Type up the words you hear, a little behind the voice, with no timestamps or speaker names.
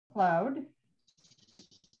Cloud.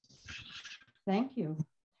 Thank you.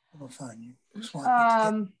 Oh, fine. You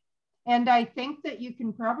and I think that you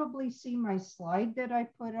can probably see my slide that I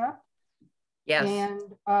put up. Yes.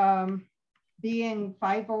 And being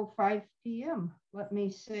 5:05 p.m., let me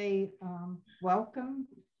say welcome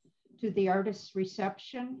to the artist's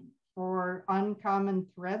reception for Uncommon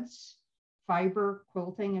Threads, Fiber,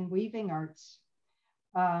 Quilting, and Weaving Arts,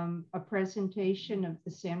 a presentation of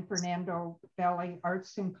the San Fernando Valley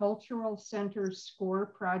Arts and Cultural Center SCORE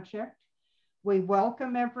project. We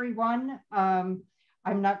welcome everyone.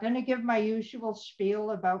 I'm not going to give my usual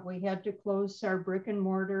spiel about we had to close our brick and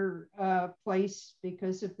mortar place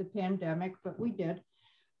because of the pandemic, but we did.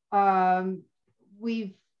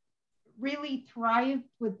 We've really thrived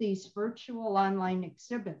with these virtual online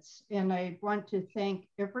exhibits, and I want to thank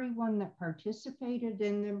everyone that participated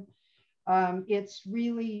in them.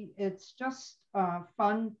 It's just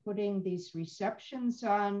fun putting these receptions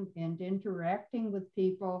on and interacting with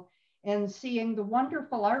people and seeing the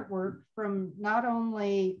wonderful artwork from not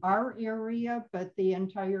only our area, but the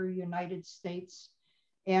entire United States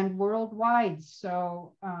and worldwide.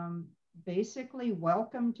 So basically,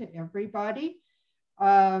 welcome to everybody.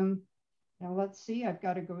 Now let's see, I've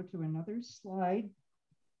got to go to another slide.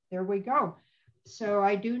 There we go. So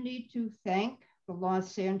I do need to thank the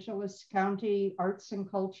Los Angeles County Arts and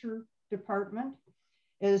Culture Department,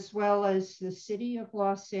 as well as the City of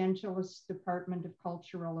Los Angeles Department of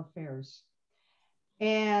Cultural Affairs.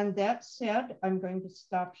 And that said, I'm going to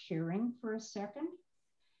stop sharing for a second.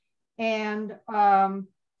 And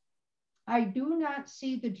I do not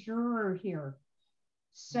see the juror here.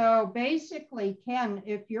 So basically, Ken,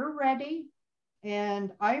 if you're ready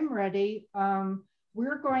and I'm ready,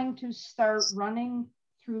 we're going to start running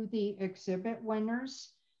through the exhibit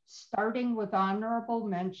winners, starting with honorable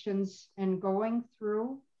mentions and going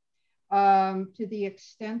through to the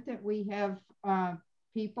extent that we have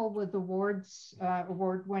people with awards,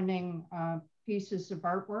 award-winning pieces of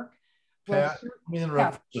artwork. Pat, let me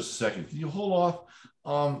interrupt for just a second. Can you hold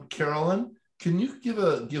off? Carolyn, can you give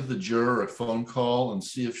the juror a phone call and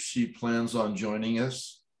see if she plans on joining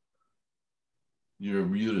us? You're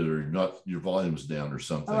muted or not, your volume's down or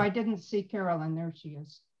something. Oh, I didn't see Carolyn. There she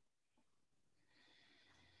is.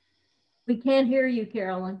 We can't hear you,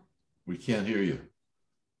 Carolyn. We can't hear you.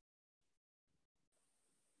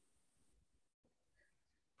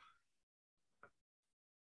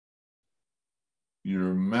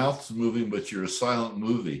 Your mouth's moving, but you're a silent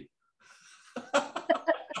movie.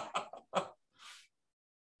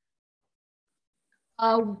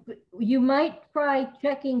 You might try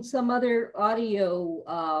checking some other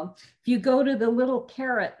audio. If you go to the little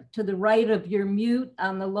caret to the right of your mute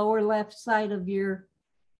on the lower left side of your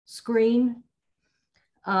screen,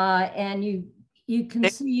 and you can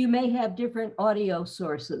see you may have different audio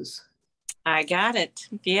sources. I got it.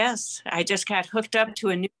 Yes, I just got hooked up to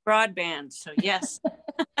a new broadband, so yes.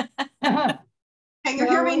 Can you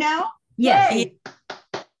hear me now? Yes.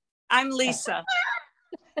 I'm Lisa.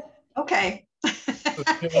 Okay.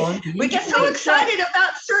 We get so excited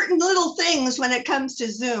about certain little things when it comes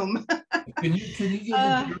to Zoom. Can you give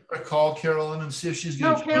her a call, Carolyn, and see if she's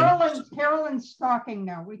going to Carolyn's talking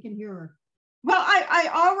now. We can hear her. Well, I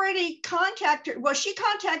already contacted, well, she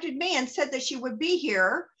contacted me and said that she would be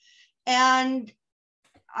here. And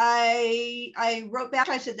I wrote back,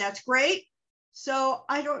 I said, that's great. So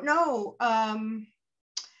I don't know. I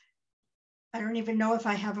don't even know if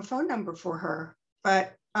I have a phone number for her,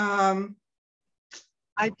 but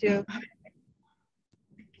I do.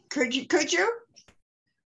 Could you?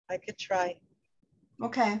 I could try.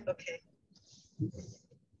 Okay. Okay.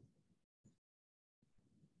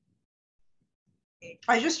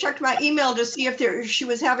 I just checked my email to see if she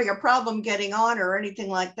was having a problem getting on or anything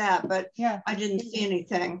like that, but yeah, I didn't see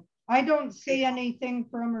anything. I don't see anything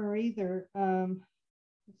from her either.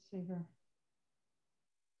 Let's see here.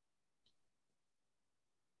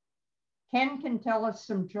 Ken can tell us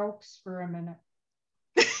some jokes for a minute.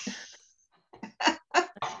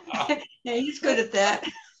 Yeah, he's good at that.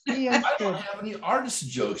 I don't have any artist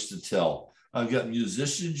jokes to tell. I've got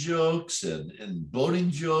musician jokes and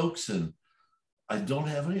boating jokes, and I don't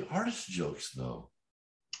have any artist jokes though.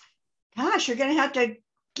 Gosh, you're going to have to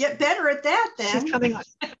get better at that then. She's coming on.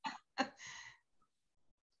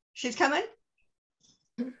 She's coming?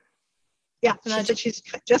 Yeah, she said she's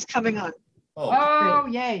just coming on. Oh,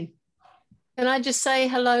 yay. Can I just say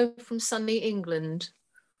hello from sunny England?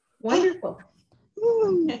 Wonderful.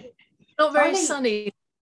 Not very sunny.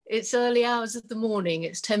 It's early hours of the morning.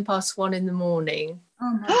 It's 1:10 in the morning.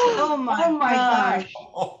 Oh my gosh.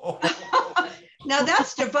 Now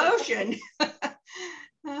that's devotion.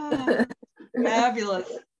 Fabulous.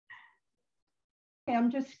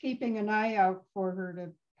 I'm just keeping an eye out for her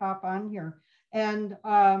to pop on here. And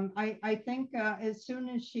I think as soon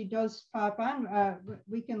as she does pop on,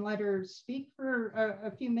 we can let her speak for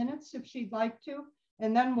a few minutes if she'd like to,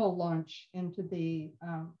 and then we'll launch into the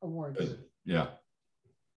awards. Good. Yeah.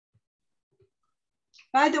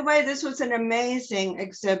 By the way, this was an amazing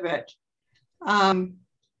exhibit. I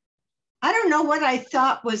don't know what I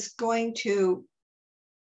thought was going to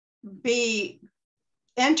be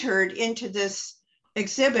entered into this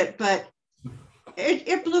exhibit, but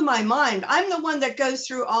it blew my mind. I'm the one that goes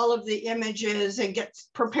through all of the images and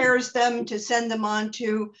prepares them to send them on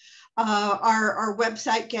to our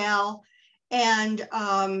website gal. And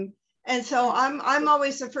so I'm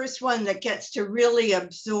always the first one that gets to really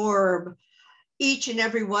absorb each and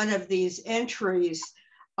every one of these entries.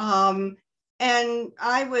 And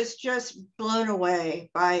I was just blown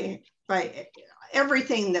away by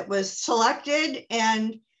everything that was selected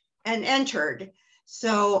and entered.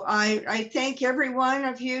 So I thank every one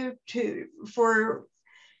of you for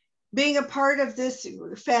being a part of this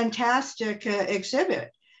fantastic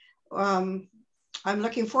exhibit. I'm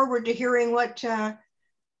looking forward to hearing what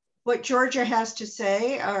Georgia has to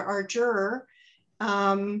say, our juror.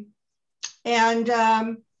 I'll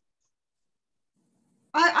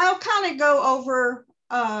kind of go over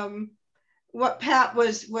what Pat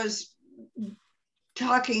was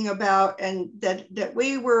talking about, and that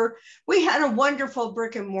we had a wonderful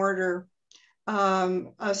brick and mortar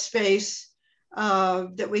space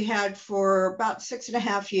that we had for about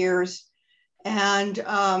 6.5 years, and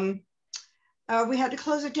we had to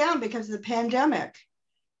close it down because of the pandemic,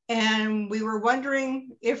 and we were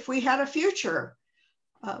wondering if we had a future.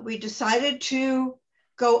 We decided to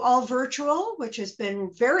go all virtual, which has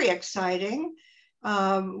been very exciting.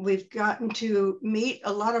 We've gotten to meet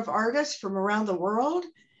a lot of artists from around the world,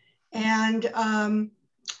 and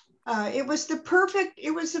it was the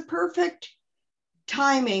perfect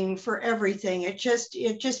timing for everything. It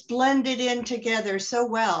just blended in together so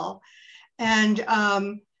well, and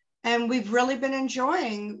we've really been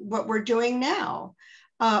enjoying what we're doing now.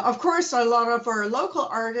 Of course, a lot of our local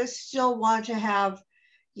artists still want to have,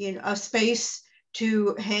 a space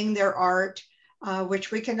to hang their art,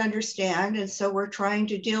 which we can understand, and so we're trying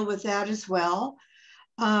to deal with that as well.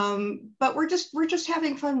 But we're just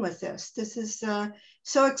having fun with this. This is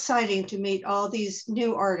so exciting to meet all these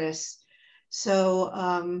new artists.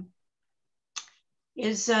 So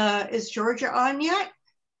is Georgia on yet?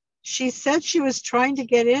 She said she was trying to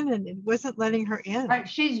get in and it wasn't letting her in. Right,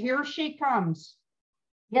 here she comes.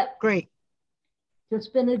 Yep. Great.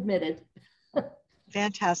 Just been admitted.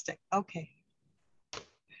 Fantastic. Okay.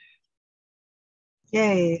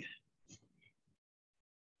 Yay.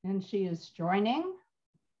 And she is joining.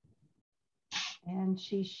 And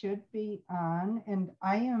she should be on. And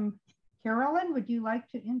I am, Carolyn, would you like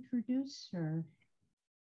to introduce her?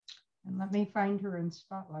 And let me find her in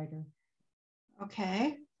Spotlighter.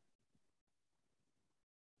 Okay.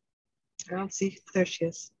 I don't see, there she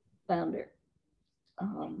is. Found her.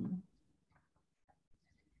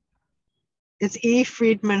 It's E.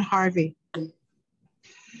 Friedman Harvey.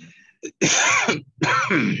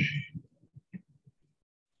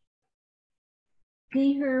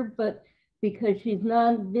 See her, but because she's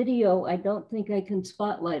non-video, I don't think I can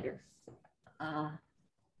spotlight her.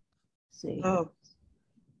 See. Oh.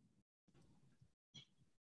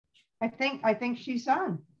 I think she's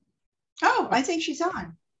on. Oh, I think she's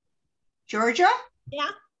on. Georgia?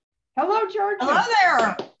 Yeah. Hello, Georgia. Hello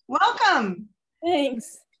there. Welcome.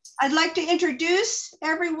 Thanks. I'd like to introduce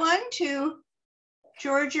everyone to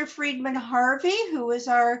Georgia Friedman Harvey, who is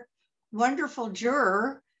our wonderful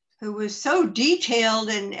juror, who was so detailed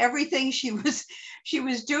in everything she was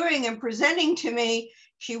doing and presenting to me.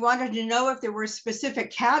 She wanted to know if there were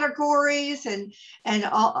specific categories and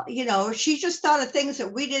all, she just thought of things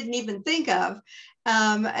that we didn't even think of.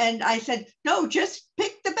 And I said, no, just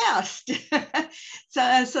pick the best.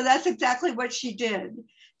 So that's exactly what she did.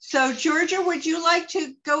 So Georgia, would you like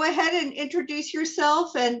to go ahead and introduce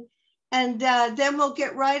yourself, and then we'll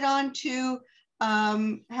get right on to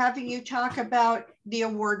having you talk about the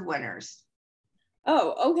award winners.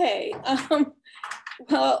 Oh, okay.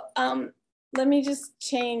 Let me just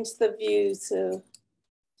change the view to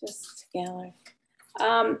just gallery.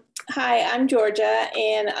 Hi, I'm Georgia,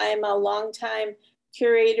 and I'm a longtime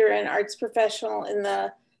curator and arts professional in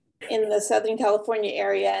the Southern California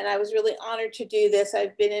area, and I was really honored to do this.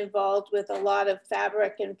 I've been involved with a lot of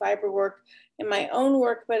fabric and fiber work in my own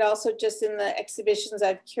work, but also just in the exhibitions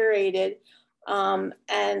I've curated.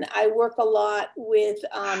 And I work a lot with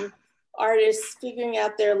artists figuring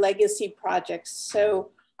out their legacy projects.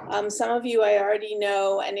 So Some of you I already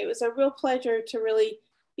know, and it was a real pleasure to really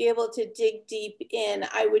be able to dig deep in.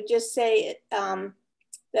 I would just say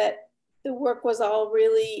that the work was all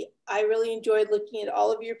I really enjoyed looking at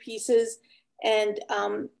all of your pieces. And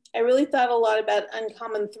I really thought a lot about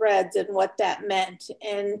uncommon threads and what that meant.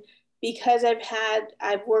 And because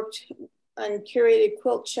I've worked on curated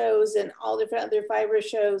quilt shows and all different other fiber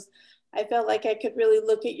shows, I felt like I could really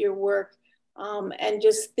look at your work and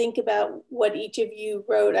just think about what each of you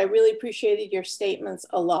wrote. I really appreciated your statements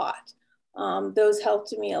a lot. Those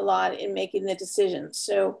helped me a lot in making the decisions.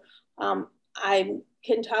 So I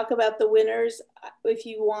can talk about the winners if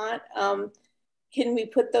you want. Can we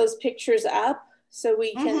put those pictures up so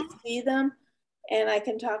we can see them and I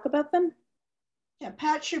can talk about them? Yeah,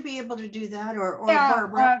 Pat should be able to do that, or Yeah,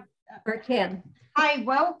 Barbara. Or Ken. Hi,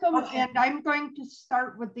 welcome. Okay. And I'm going to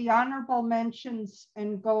start with the honorable mentions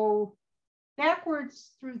and go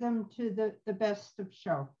backwards through them to the best of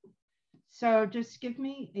show. So just give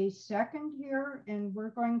me a second here and we're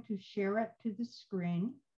going to share it to the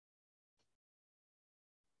screen.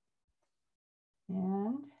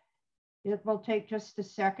 And it will take just a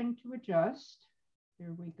second to adjust.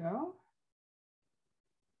 There we go.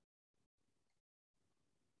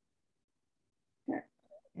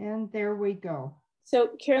 And there we go. So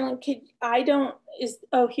Carolyn,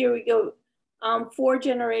 here we go. 4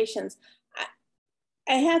 generations.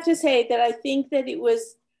 I have to say that I think that it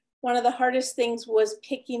was one of the hardest things was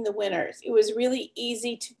picking the winners. It was really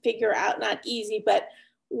easy to figure out, not easy, but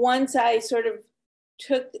once I sort of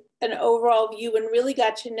took an overall view and really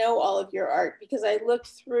got to know all of your art, because I looked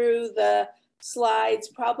through the slides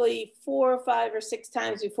probably 4 or 5 or 6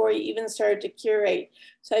 times before you even started to curate.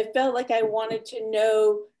 So I felt like I wanted to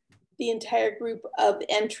know the entire group of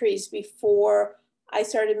entries before I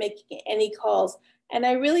started making any calls. And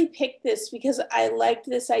I really picked this because I liked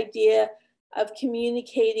this idea of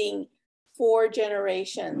communicating 4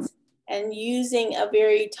 generations and using a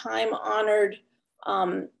very time-honored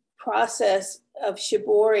process of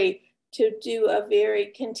shibori to do a very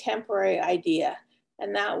contemporary idea.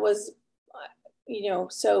 And that was,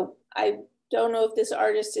 so I don't know if this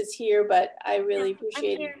artist is here, but I really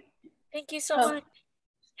appreciate it. Thank you so much.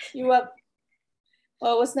 You're welcome.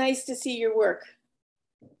 Well, it was nice to see your work.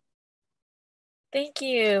 Thank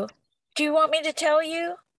you. Do you want me to tell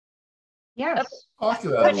you? Yes. Talk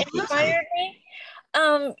about What inspired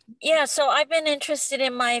me? Yeah, so I've been interested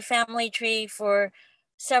in my family tree for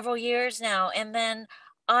several years now. And then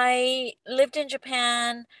I lived in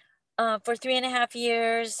Japan for 3.5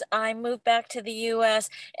 years. I moved back to the US,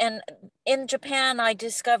 and in Japan, I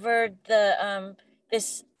discovered the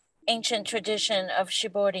this ancient tradition of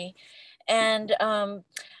shibori. And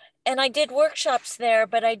I did workshops there,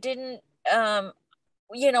 but I didn't,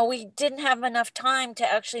 we didn't have enough time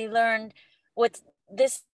to actually learn what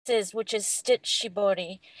this is, which is stitch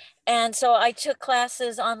shibori. And so I took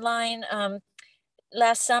classes online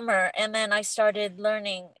last summer, and then I started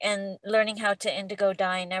learning how to indigo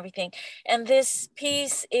dye and everything. And this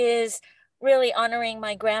piece is really honoring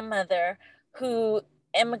my grandmother, who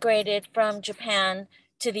immigrated from Japan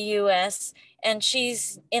to the US, and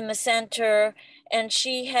she's in the center, and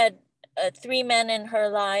she had 3 men in her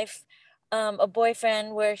life, a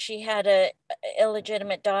boyfriend where she had a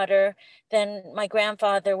illegitimate daughter, then my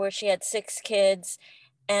grandfather where she had 6 kids,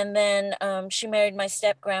 and then she married my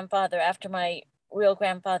step grandfather after my real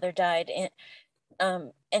grandfather died.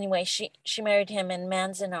 Anyway, she married him in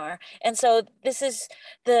Manzanar. And so this is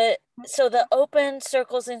the open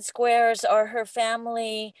circles and squares are her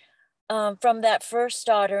family from that first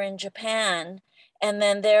daughter in Japan, and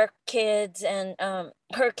then their kids and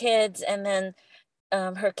her kids, and then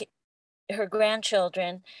her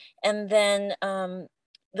grandchildren. And then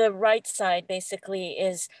the right side basically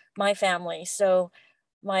is my family. So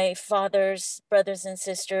my father's brothers and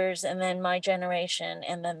sisters, and then my generation,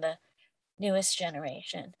 and then the newest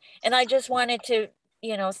generation. And I just wanted to,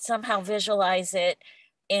 somehow visualize it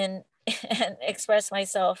and express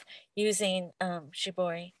myself using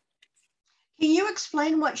shibori. Can you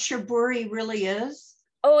explain what shibori really is?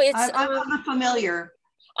 Oh, it's I'm unfamiliar.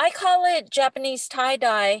 I call it Japanese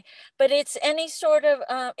tie-dye, but it's any sort of,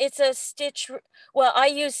 it's a stitch. Well, I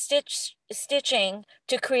use stitching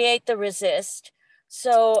to create the resist.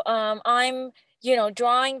 So I'm,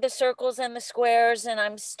 drawing the circles and the squares, and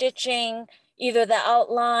I'm stitching either the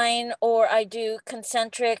outline, or I do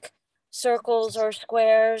concentric circles or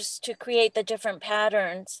squares to create the different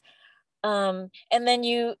patterns. And then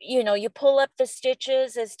you pull up the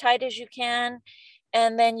stitches as tight as you can,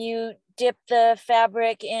 and then you dip the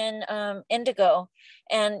fabric in indigo.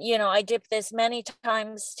 And, I dip this many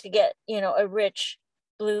times to get, a rich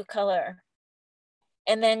blue color.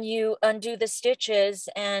 and then you undo the stitches.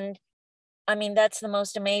 And I mean, that's the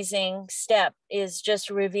most amazing step, is just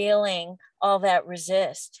revealing all that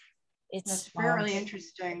resist. That's very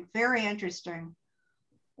interesting. Very interesting.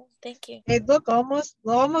 Thank you. They look almost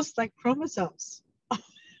like chromosomes.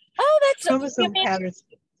 Oh, that's chromosome patterns.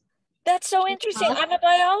 That's so interesting. I'm a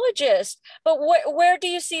biologist, but where do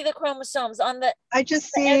you see the chromosomes on the? I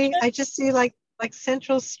just see like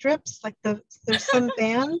central strips. Like there's some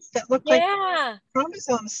bands that look like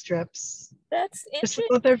chromosome strips. That's interesting.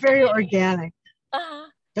 Well, they're very organic. Uh-huh.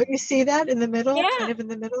 Don't you see that in the middle? Yeah. Kind of in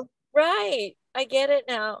the middle. Right. I get it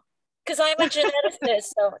now. Because I'm a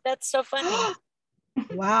geneticist, so that's so funny.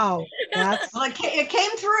 Wow. That's well, it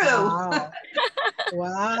came through. Wow.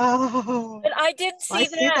 Wow. But I didn't see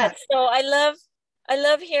that. So I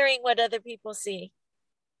love hearing what other people see.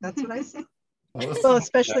 That's what I see. Well,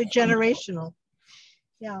 especially generational.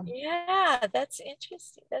 Yeah. Yeah, that's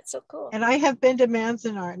interesting. That's so cool. And I have been to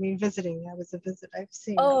Manzanar. I mean, visiting. That was a visit. I've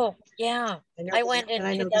seen. Oh, yeah. I went in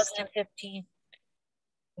 2015.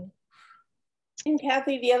 And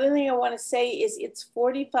Kathy, the other thing I want to say is it's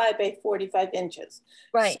 45 by 45 inches.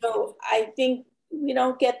 Right. So I think we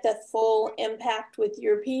don't get the full impact with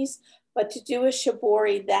your piece, but to do a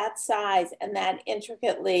shibori that size and that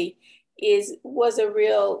intricately was a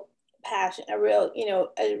real passion, a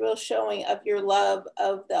real showing of your love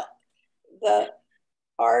of the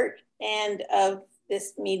art and of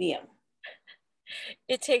this medium.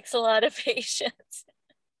 It takes a lot of patience.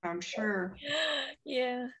 I'm sure.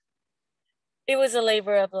 Yeah. It was a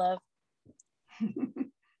labor of love.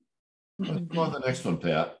 Let's go on to the next one,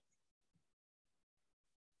 Pat.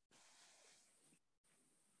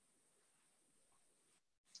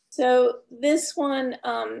 So this one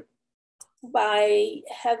by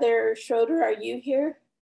Heather Schroeder. Are you here?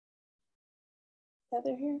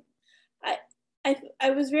 Heather here?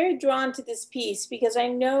 I was very drawn to this piece because I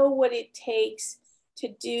know what it takes to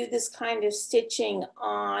do this kind of stitching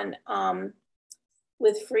on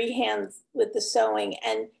with free hands with the sewing,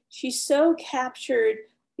 and she so captured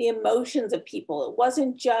the emotions of people. It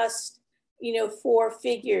wasn't just, you know, 4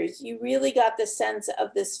 figures. You really got the sense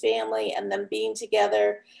of this family and them being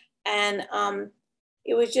together, and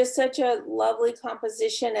it was just such a lovely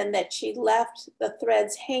composition, and that she left the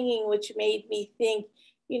threads hanging, which made me think,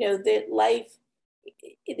 you know, that life,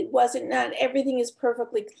 it wasn't, not everything is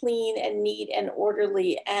perfectly clean and neat and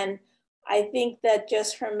orderly, and I think that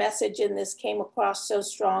just her message in this came across so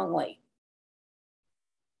strongly.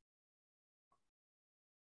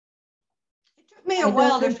 It took me a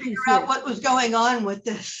while to figure out what was going on with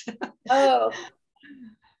this. Oh.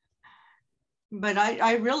 But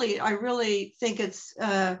I really think it's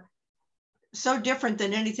so different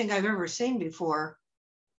than anything I've ever seen before.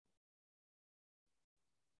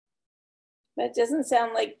 But it doesn't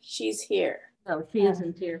sound like she's here. No, she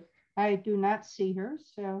isn't here. I do not see her,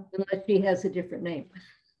 so. Unless she has a different name.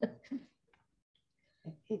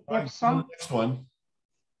 Next one.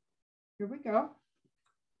 Here we go.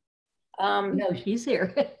 No, she's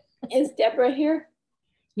here. Is Deborah here?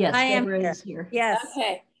 Yes, I am Deborah here. is here. Yes.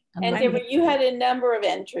 Okay. And Deborah, you had a number of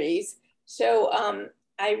entries. So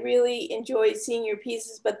I really enjoyed seeing your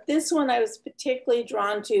pieces, but this one I was particularly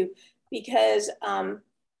drawn to because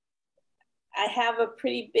I have a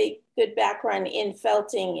pretty good background in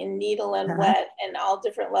felting, in needle and wet, and all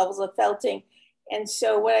different levels of felting. And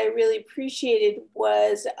so what I really appreciated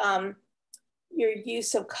was your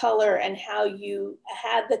use of color and how you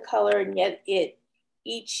had the color, and yet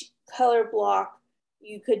each color block,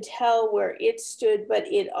 you could tell where it stood, but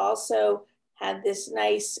it also had this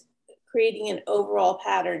nice, creating an overall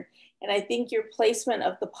pattern. And I think your placement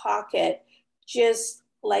of the pocket just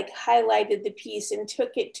like highlighted the piece and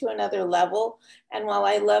took it to another level. And while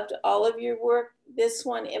I loved all of your work, this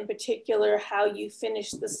one in particular, how you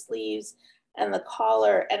finished the sleeves and the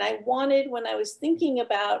collar. And I wanted, when I was thinking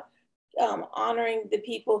about honoring the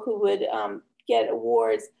people who would get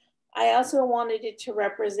awards, I also wanted it to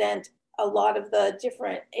represent a lot of the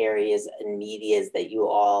different areas and medias that you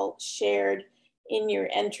all shared in your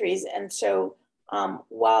entries. And so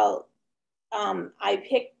while I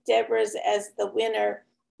picked Deborah's as the winner,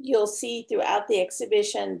 you'll see throughout the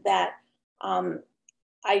exhibition that I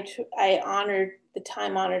honored the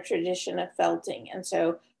time-honored tradition of felting. And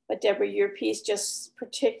so, but Deborah, your piece just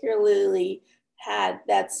particularly had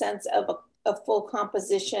that sense of a full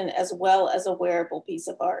composition as well as a wearable piece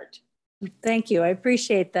of art. Thank you. I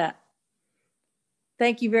appreciate that.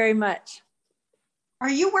 Thank you very much. Are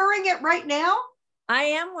you wearing it right now? I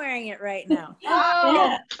am wearing it right now.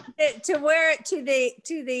 Oh. To wear it to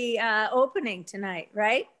the opening tonight,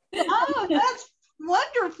 right? Oh,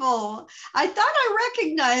 wonderful. I thought I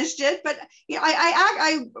recognized it, but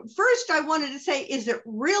I first I wanted to say, is it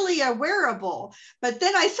really a wearable? But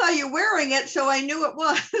then I saw you wearing it, so I knew it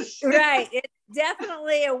was. Right, it's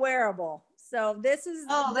definitely a wearable. So this is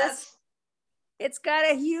it's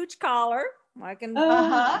got a huge collar. I can.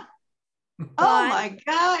 Oh my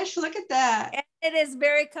gosh! Look at that. And it is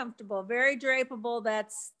very comfortable, very drapable.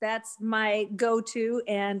 That's my go-to,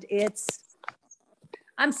 and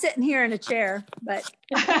I'm sitting here in a chair, but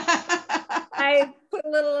I put a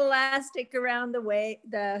little elastic around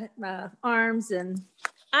the arms, and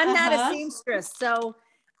I'm not a seamstress, so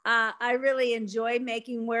I really enjoy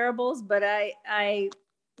making wearables, but I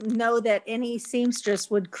know that any seamstress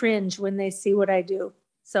would cringe when they see what I do.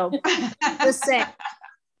 So just saying.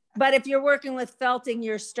 But if you're working with felting,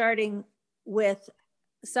 you're starting with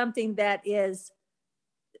something that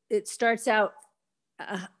it starts out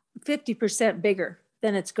 50% bigger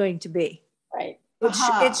than it's going to be. Right.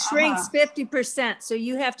 It shrinks 50%. So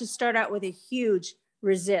you have to start out with a huge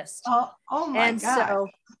resist. Oh my God.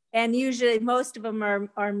 And usually most of them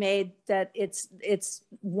are made that it's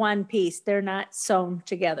one piece. They're not sewn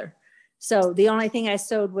together. So the only thing I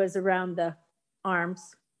sewed was around the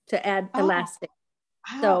arms to add elastic.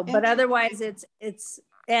 So, but otherwise it's,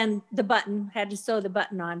 and the button, had to sew the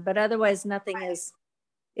button on, but otherwise nothing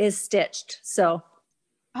is stitched. So.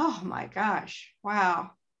 Oh my gosh.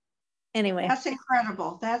 Wow. Anyway. That's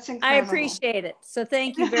incredible. That's incredible. I appreciate it. So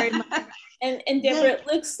thank you very much. And Deborah, it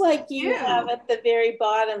looks like you have at the very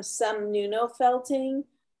bottom some Nuno felting.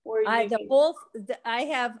 Where I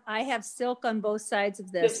have silk on both sides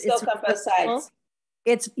of this. Silk on both sides.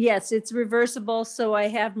 It's reversible. So I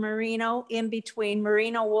have merino in between,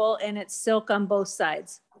 merino wool, and it's silk on both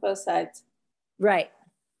sides. Both sides. Right.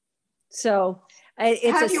 So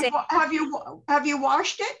have you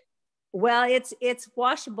washed it? Well, it's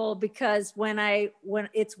washable because when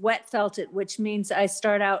it's wet felted, which means I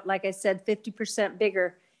start out, like I said, 50%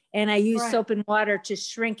 bigger, and I use soap and water to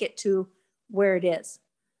shrink it to where it is.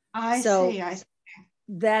 I see.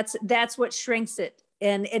 That's what shrinks it.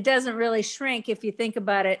 And it doesn't really shrink. If you think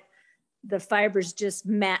about it, the fibers just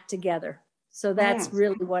mat together. So that's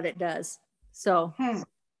really what it does. So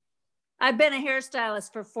I've been a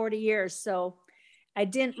hairstylist for 40 years. So I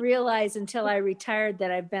didn't realize until I retired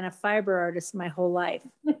that I've been a fiber artist my whole life.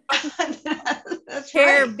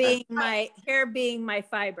 Hair being my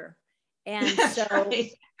fiber. And so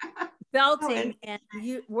felting and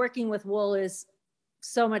working with wool is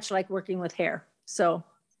so much like working with hair. So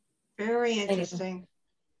very interesting.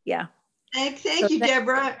 Yeah. Thank you,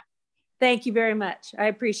 Deborah. Thank you very much. I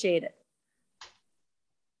appreciate it.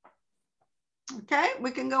 Okay, we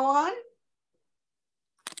can go on.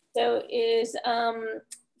 So is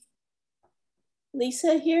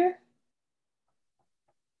Lisa here?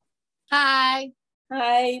 Hi.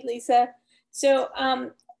 Hi, Lisa. So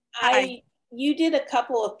you did a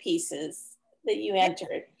couple of pieces that you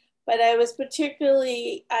entered, but I was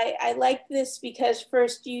particularly, I like this because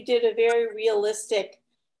first you did a very realistic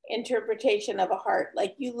interpretation of a heart.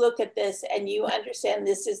 Like you look at this and you understand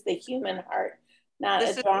this is the human heart, not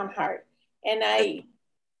a drawn heart. And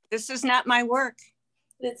this is not my work.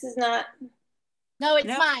 This is not. No, it's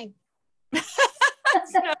mine.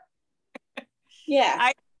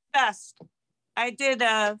 Yeah. I did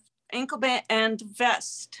a ankle band and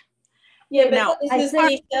vest. Yeah, but this is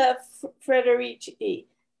Lisa Frederici,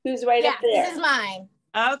 who's right up there. This is mine.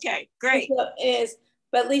 Okay, great.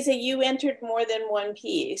 But Lisa, you entered more than one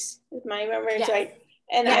piece. If my memory is right.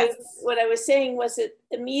 And what I was saying was that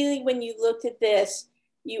immediately when you looked at this,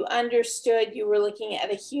 you understood you were looking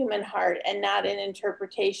at a human heart and not an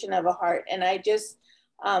interpretation of a heart. And I just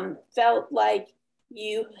felt like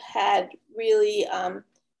you had really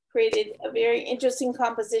created a very interesting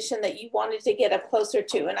composition that you wanted to get up closer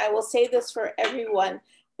to. And I will say this for everyone,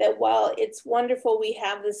 that while it's wonderful we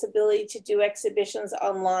have this ability to do exhibitions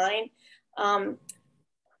online,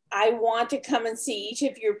 I want to come and see each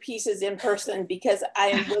of your pieces in person because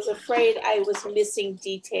I was afraid I was missing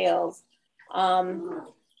details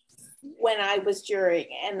when I was jurying,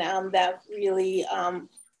 and that really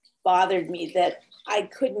bothered me that I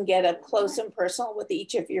couldn't get up close and personal with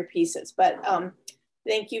each of your pieces. But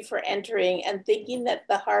thank you for entering and thinking that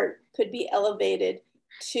the heart could be elevated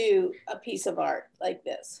to a piece of art like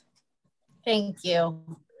this. Thank you.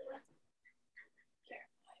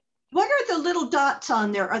 What are the little dots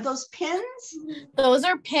on there? Are those pins? Those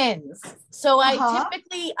are pins. So I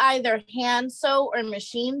typically either hand sew or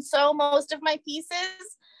machine sew most of my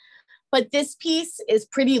pieces, but this piece is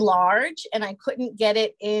pretty large and I couldn't get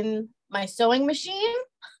it in my sewing machine.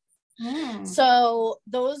 So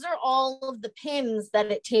those are all of the pins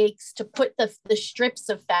that it takes to put the strips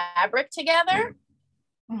of fabric together.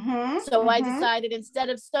 So I decided instead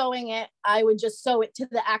of sewing it, I would just sew it to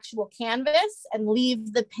the actual canvas and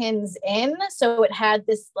leave the pins in. So it had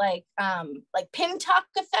this like pin tuck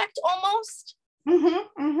effect almost.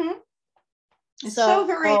 It's so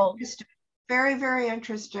very interesting. Very, very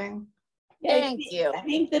interesting. Thank you. I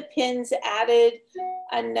think the pins added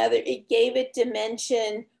it gave it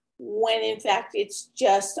dimension when in fact it's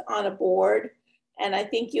just on a board. And I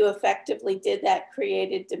think you effectively did that,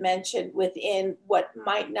 created dimension within what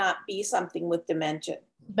might not be something with dimension.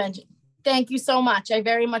 Thank you so much. I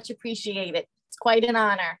very much appreciate it. It's quite an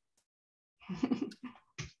honor.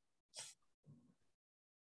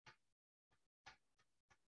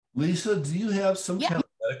 Lisa, do you have some kind of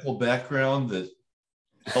medical background that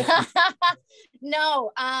helps?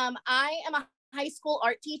 No, I am a high school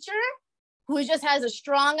art teacher who just has a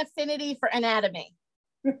strong affinity for anatomy.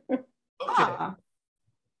 Okay.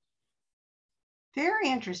 Very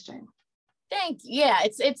interesting. Thank you. Yeah,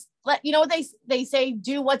 it's you know, they say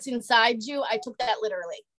do what's inside you. I took that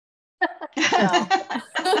literally.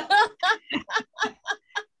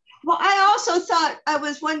 Well, I also thought, I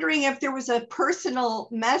was wondering if there was a personal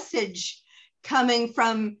message coming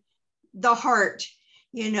from the heart,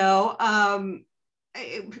 you know.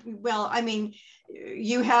 Well, I mean,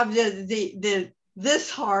 you have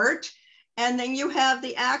this heart, and then you have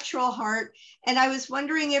the actual heart. And I was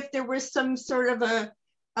wondering if there was some sort of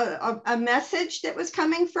a message that was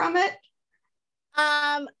coming from it.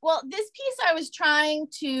 Well, this piece I was trying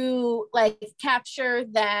to like capture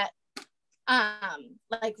that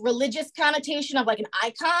like religious connotation of like an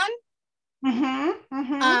icon.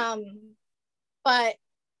 But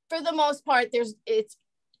for the most part,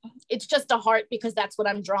 it's just a heart because that's what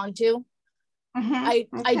I'm drawn to. I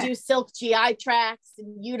do silk GI tracts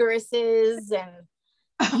and uteruses and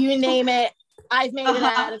you name it. I've made it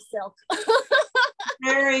out of silk.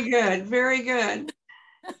 Very good. Very good.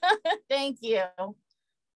 Thank you.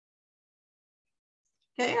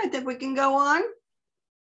 Okay, I think we can go on.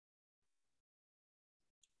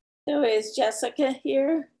 So is Jessica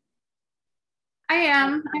here? I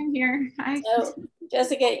am. I'm here. Hi. So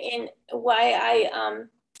Jessica, in why I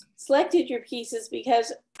selected your pieces,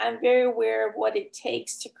 because I'm very aware of what it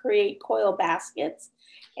takes to create coil baskets,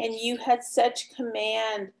 and you had such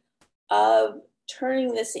command of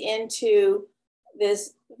turning this into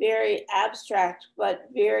this very abstract but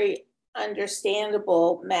very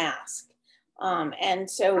understandable mask. And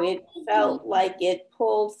so it felt like it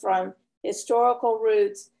pulled from historical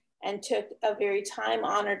roots and took a very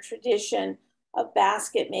time-honored tradition of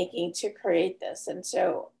basket making to create this. And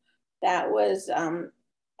so that was,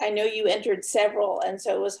 I know you entered several, and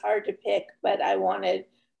so it was hard to pick, but I wanted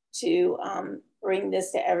to bring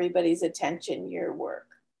this to everybody's attention, your work.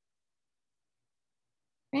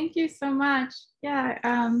 Thank you so much. Yeah,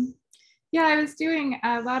 I was doing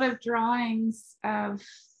a lot of drawings of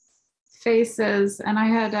faces, and I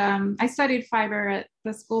had I studied fiber at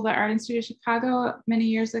the School of the Art Institute of Chicago many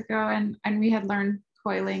years ago, and we had learned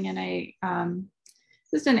coiling in a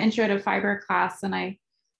just an intro to fiber class, and I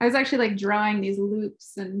was actually like drawing these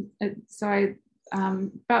loops, and so I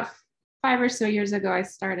about 5 or so years ago I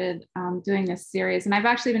started doing this series, and I've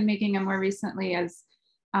actually been making them more recently as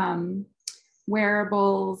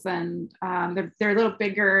wearables, and they're a little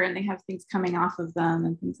bigger and they have things coming off of them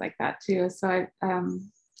and things like that too. So I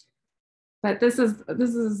but this is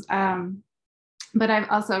but I've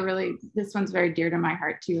also really, this one's very dear to my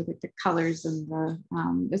heart too, like the colors and the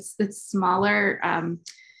it's smaller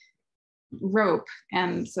rope,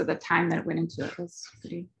 and so the time that went into it was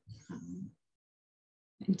pretty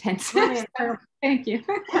intensive. So, thank you.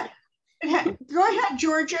 Go ahead,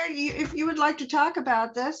 Georgia, if you would like to talk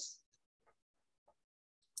about this.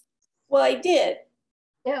 Well, I did.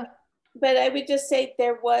 Yeah. But I would just say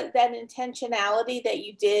there was that intentionality that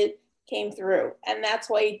you did came through. And that's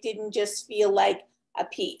why it didn't just feel like a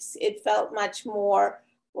piece. It felt much more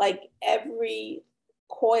like every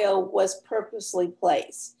coil was purposely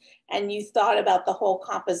placed. And you thought about the whole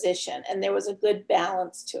composition, and there was a good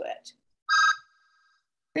balance to it.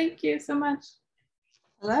 Thank you so much.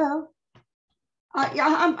 Hello.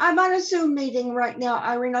 Yeah, I'm on a Zoom meeting right now.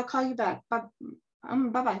 Irene, I'll call you back.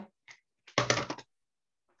 Bye-bye.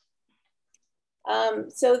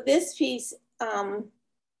 So this piece, I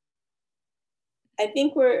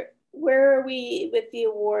think where are we with the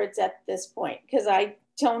awards at this point? Because I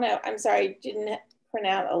don't know, I'm sorry, didn't print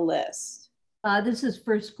out a list. This is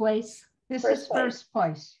first place. This is first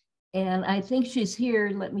place. And I think she's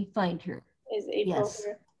here. Let me find her. Is April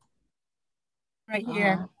here? Right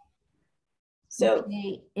here. So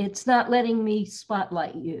okay. It's not letting me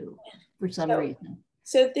spotlight you for some reason.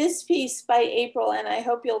 So this piece by April, and I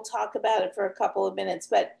hope you'll talk about it for a couple of minutes,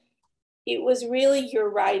 but it was really your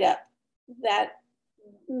write-up that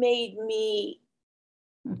made me,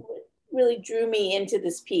 really drew me into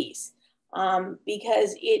this piece,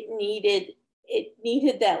 because it needed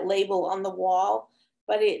that label on the wall,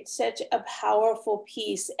 but it's such a powerful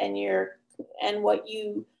piece, and what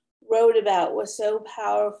you wrote about was so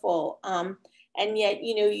powerful. And yet,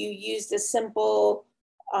 you used a simple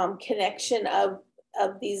connection of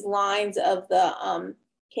these lines of the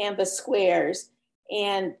canvas squares.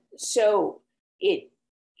 And so in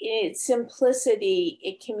its simplicity,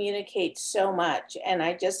 it communicates so much. And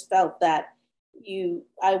I just felt that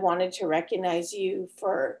I wanted to recognize you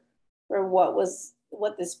for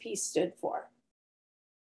what this piece stood for.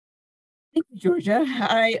 Thank you, Georgia.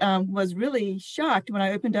 I was really shocked when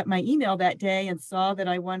I opened up my email that day and saw that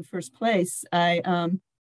I won first place. I've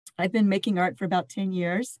been making art for about 10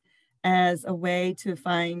 years as a way to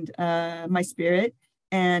find my spirit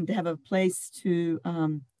and to have a place to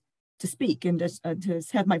speak and to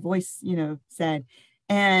have my voice, said.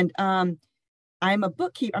 And I'm a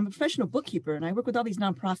bookkeeper. I'm a professional bookkeeper, and I work with all these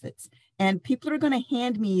nonprofits. And people are going to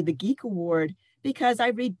hand me the Geek Award because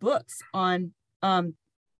I read books on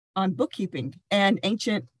bookkeeping and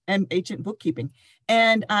ancient bookkeeping.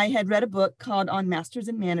 And I had read a book called On Masters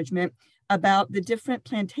in Management about the different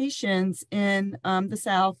plantations in the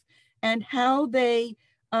South and how they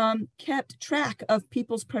kept track of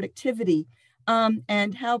people's productivity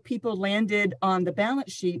and how people landed on the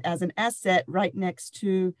balance sheet as an asset right next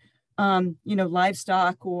to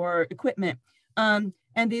livestock or equipment. And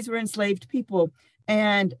these were enslaved people.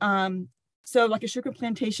 And so like a sugar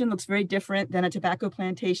plantation looks very different than a tobacco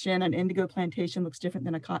plantation. An indigo plantation looks different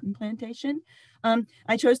than a cotton plantation.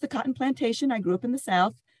 I chose the cotton plantation. I grew up in the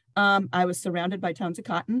South. I was surrounded by tons of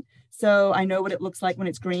cotton. So I know what it looks like when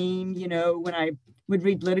it's green. When I would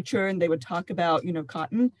read literature and they would talk about,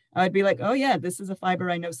 cotton, I'd be like, oh yeah, this is a fiber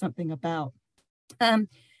I know something about. And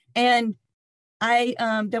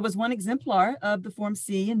there was one exemplar of the Form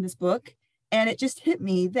C in this book. And it just hit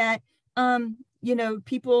me that,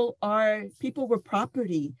 people were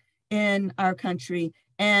property in our country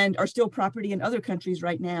and are still property in other countries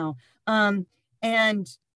right now. That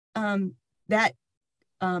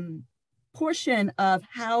portion of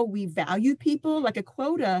how we value people, like a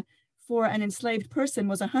quota for an enslaved person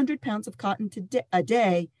was 100 pounds of cotton a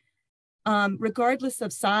day, regardless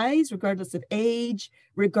of size, regardless of age,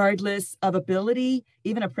 regardless of ability.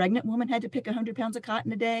 Even a pregnant woman had to pick 100 pounds of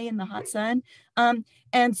cotton a day in the hot sun.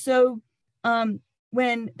 And so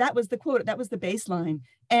when that was the quota, that was the baseline.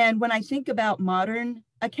 And when I think about modern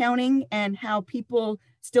accounting and how people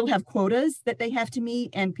still have quotas that they have to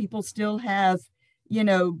meet, and people still have,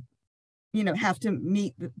 have to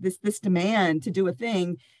meet this demand to do a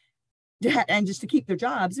thing, and just to keep their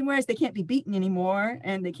jobs. And whereas they can't be beaten anymore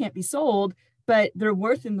and they can't be sold, but their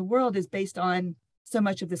worth in the world is based on so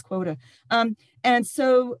much of this quota. And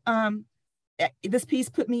so this piece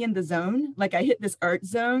put me in the zone. Like I hit this art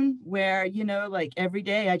zone where, like every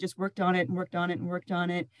day I just worked on it and worked on it and worked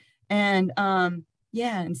on it. And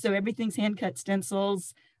and so everything's hand cut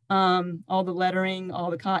stencils, all the lettering,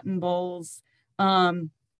 all the cotton bowls,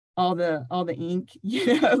 all the ink,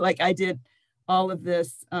 like I did all of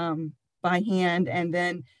this by hand. And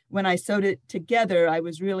then when I sewed it together, I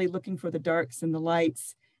was really looking for the darks and the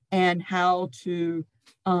lights and how to,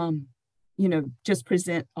 just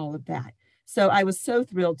present all of that. So I was so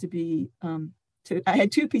thrilled to be, I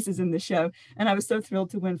had 2 pieces in the show, and I was so thrilled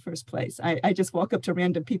to win first place. I just walk up to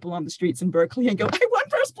random people on the streets in Berkeley and go, I won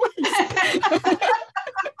first place.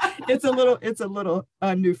 It's a little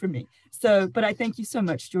new for me. So, but I thank you so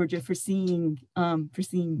much, Georgia, for seeing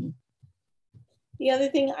me. The other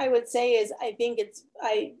thing I would say is I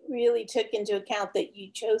really took into account that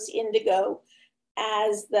you chose indigo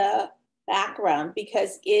as the background,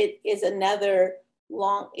 because it is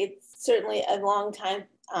it's certainly a long time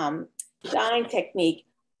dyeing technique,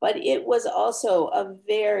 but it was also a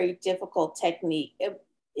very difficult technique.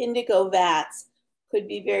 Indigo vats could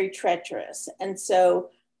be very treacherous. And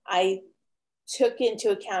so I took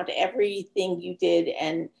into account everything you did,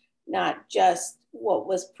 and not just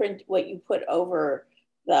what you put over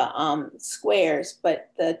the squares,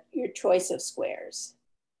 but your choice of squares.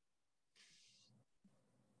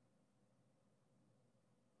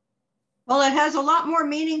 Well, it has a lot more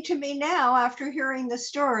meaning to me now after hearing the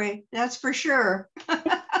story. That's for sure.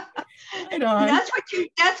 That's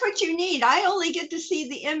what you need. I only get to see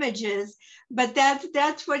the images, but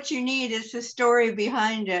that's what you need, is the story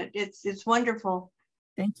behind it. It's wonderful.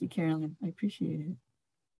 Thank you, Carolyn. I appreciate it.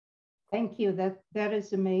 Thank you. That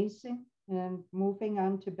is amazing. And moving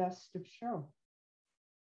on to best of show.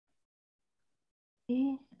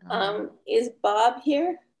 Is Bob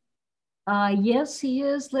here? Yes, he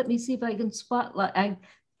is. Let me see if I can spotlight.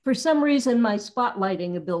 For some reason, my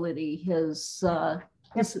spotlighting ability has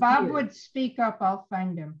if Bob would speak up, I'll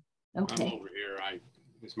find him. Okay. I'm over here.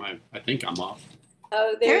 I think I'm off.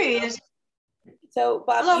 Oh, there he is. So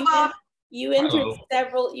Bob, hello, Bob. You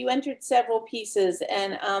entered several pieces,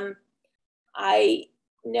 and I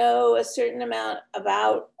know a certain amount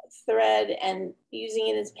about thread and using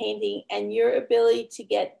it as painting, and your ability to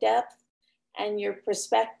get depth and your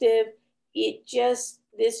perspective.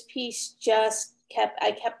 This piece just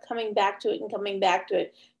I kept coming back to it and coming back to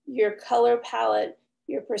it. Your color palette,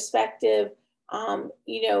 your perspective,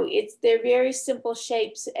 they're very simple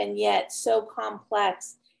shapes and yet so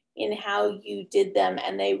complex in how you did them.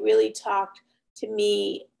 And they really talked to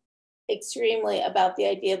me extremely about the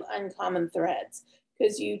idea of uncommon threads,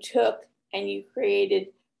 because you took and you created,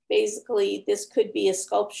 basically, this could be a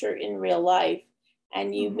sculpture in real life,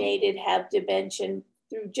 and you made it have dimension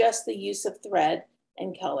through just the use of thread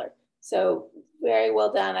and color. So very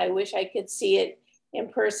well done. I wish I could see it in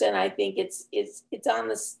person. I think it's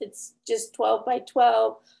just 12 by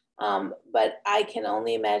 12, but I can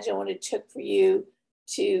only imagine what it took for you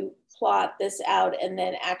to plot this out and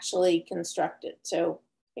then actually construct it. So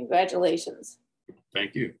congratulations.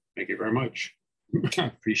 Thank you. Thank you very much. I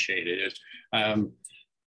appreciate it. I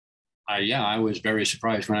was very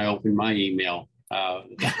surprised when I opened my email.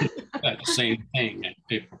 The same thing.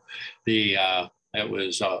 It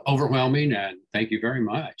was overwhelming, and thank you very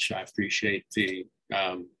much. I appreciate the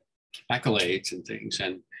accolades and things.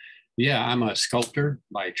 And yeah, I'm a sculptor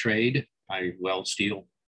by trade. I weld steel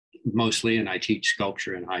mostly, and I teach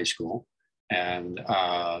sculpture in high school. And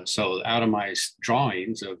so out of my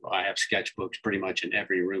drawings, I have sketchbooks pretty much in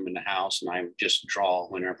every room in the house, and I just draw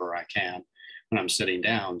whenever I can when I'm sitting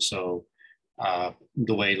down. So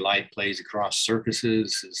the way light plays across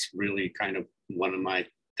surfaces is really kind of one of my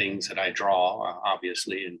things that I draw,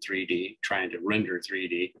 obviously in 3D, trying to render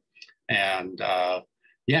 3D. And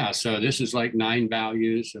so this is like 9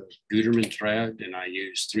 values of Gutermann thread, and I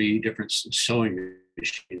use 3 different sewing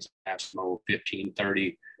machines, ASMO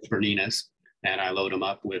 1530 Berninas, and I load them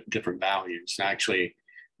up with different values. Actually,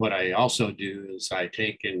 what I also do is I've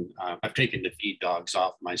taken the feed dogs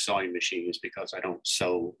off my sewing machines because I don't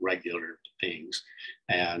sew regular things,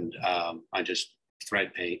 and I just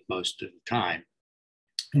thread paint most of the time.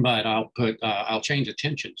 But I'll change the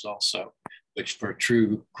tensions also, which for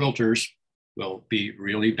true quilters will be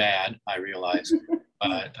really bad, I realize.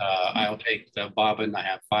 But I'll take the bobbin. I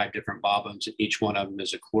have 5 different bobbins, and each one of them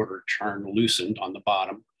is a quarter turn loosened on the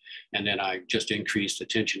bottom. And then I just increase the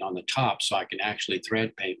tension on the top so I can actually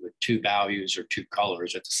thread paint with 2 values or 2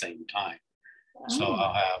 colors at the same time. Oh. So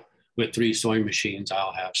I'll have, with 3 sewing machines,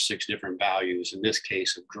 I'll have 6 different values, in this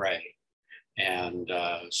case of gray. And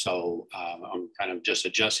I'm kind of just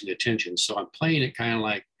adjusting the tension. So I'm playing it kind of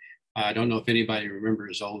like, I don't know if anybody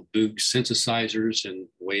remembers old Boog synthesizers and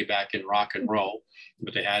way back in rock and roll,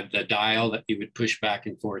 but they had the dial that you would push back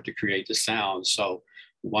and forth to create the sound. So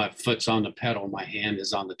my foot's on the pedal, my hand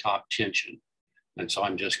is on the top tension. And so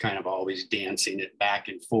I'm just kind of always dancing it back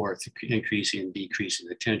and forth, increasing and decreasing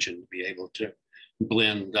the tension to be able to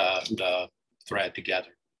blend the thread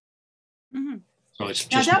together. Mm-hmm. So it's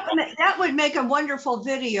just now that would make a wonderful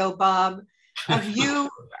video, Bob, of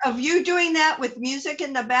you doing that with music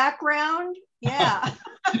in the background. Yeah.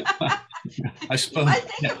 I suppose. I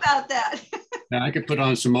think about that. Now I could put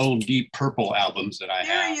on some old Deep Purple albums that I have.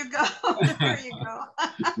 There you go. There you go.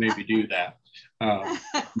 Maybe do that.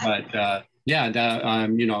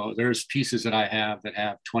 There's pieces that I have that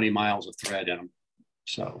have 20 miles of thread in them.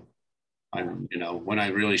 So when I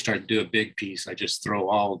really start to do a big piece, I just throw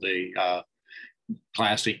all the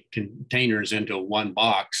plastic containers into one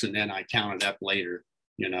box, and then I count it up later,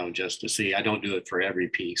 just to see. I don't do it for every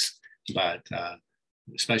piece, but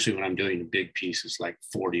especially when I'm doing big pieces like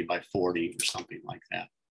 40 by 40 or something like that.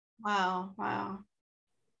 Wow. Wow.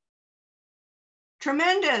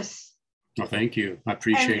 Tremendous. Well, thank you. I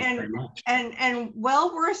appreciate it very much. And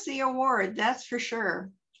well worth the award, that's for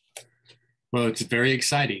sure. Well, it's very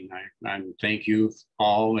exciting. I thank you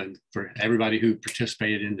all, and for everybody who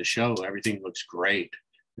participated in the show. Everything looks great.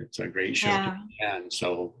 It's a great show. Yeah. And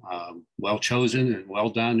so well chosen and well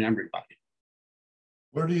done, everybody.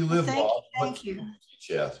 Where do you live, Bob? Thank you.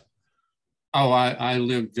 Yes. Oh, I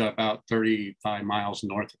lived about 35 miles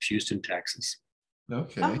north of Houston, Texas.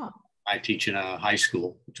 Okay. Oh. I teach in a high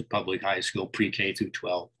school. It's a public high school, pre-K through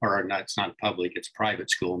 12. Or not, it's not public, it's private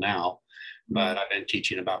school now. But I've been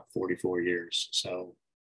teaching about 44 years. So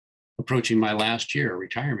approaching my last year,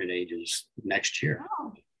 retirement ages next year.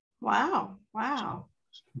 Oh, wow, wow.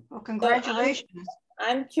 Well, congratulations. So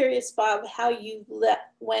I'm curious, Bob, how you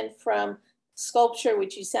went from sculpture,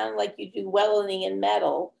 which you sound like you do welding in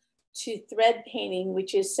metal, to thread painting,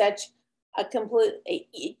 which is such a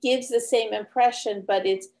it gives the same impression, but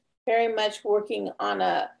it's very much working on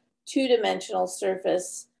a two-dimensional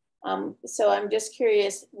surface. So I'm just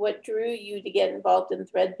curious, what drew you to get involved in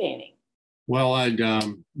thread painting? Well,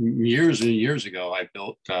 years and years ago, I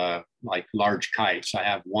built like large kites. I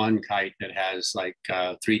have one kite that has like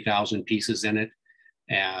 3,000 pieces in it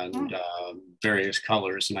and various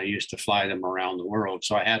colors, and I used to fly them around the world.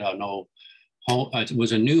 So I had an old home, it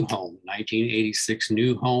was a new home, 1986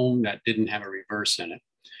 new home that didn't have a reverse in it.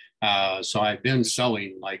 So I've been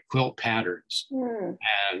sewing like quilt patterns, and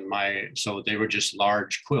so they were just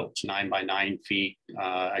large quilts, 9 by 9 feet.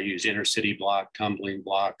 I use intercity block, tumbling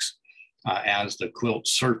blocks as the quilt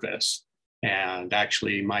surface. And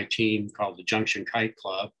actually my team called the Junction Kite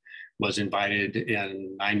Club was invited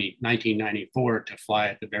in 1994 to fly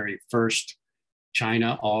at the very first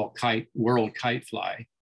China World Kite Fly.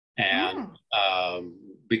 And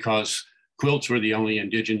because quilts were the only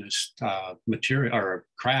indigenous material or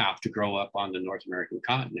craft to grow up on the North American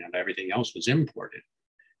continent, everything else was imported.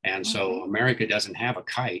 And so America doesn't have a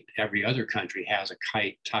kite. Every other country has a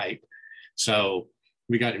kite type. So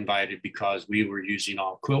we got invited because we were using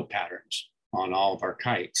all quilt patterns on all of our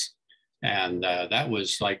kites. And that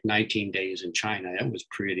was like 19 days in China. It was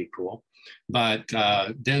pretty cool. But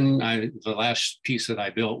then the last piece that I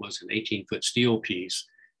built was an 18-foot steel piece,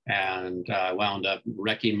 and I wound up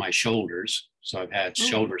wrecking my shoulders. So I've had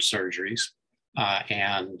shoulder surgeries,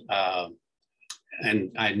 and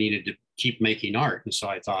I needed to keep making art. And so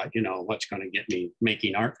I thought, you know, what's going to get me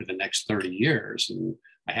making art for the next 30 years? And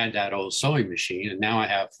I had that old sewing machine, and now I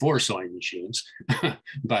have 4 sewing machines,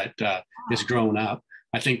 but it's grown up.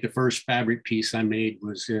 I think the first fabric piece I made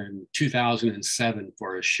was in 2007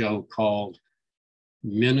 for a show called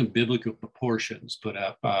Men of Biblical Proportions, put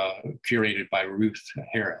up, curated by Ruth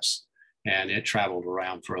Harris, and it traveled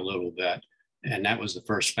around for a little bit. And that was the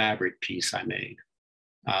first fabric piece I made.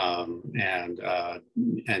 And I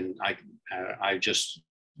just,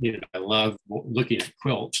 you know, I love looking at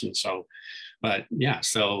quilts. And so, but yeah,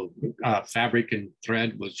 so fabric and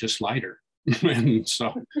thread was just lighter. And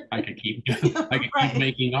so I could keep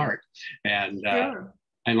making art. And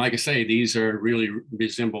and like I say, these are really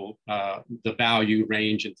resemble the value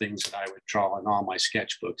range and things that I would draw in all my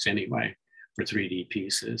sketchbooks anyway for 3D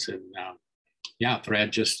pieces. And yeah,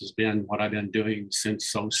 thread just has been what I've been doing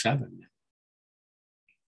since '07.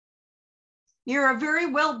 You're a very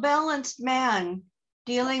well-balanced man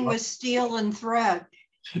dealing with steel and thread.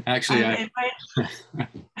 Actually,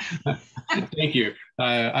 thank you.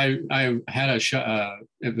 I had a show,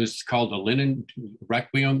 it was called the Lennon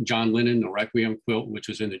Requiem, John Lennon, the Requiem quilt, which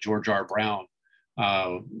was in the George R. Brown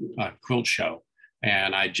quilt show.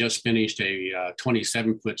 And I just finished a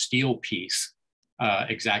 27-foot steel piece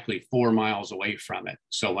exactly 4 miles away from it.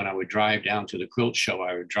 So when I would drive down to the quilt show,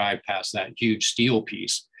 I would drive past that huge steel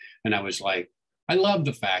piece. And I was like, I love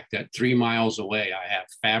the fact that 3 miles away, I have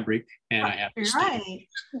fabric and I have steel. Right.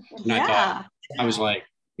 And I thought, I was like,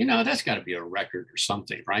 you know, that's got to be a record or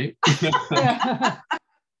something, right?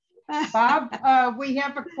 Bob, we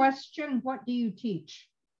have a question. What do you teach?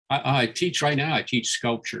 I teach right now. I teach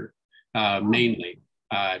sculpture mainly,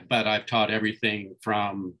 but I've taught everything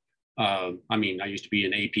from, I mean, I used to be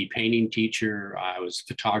an AP painting teacher. I was a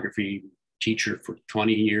photography teacher for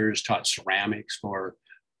 20 years, taught ceramics for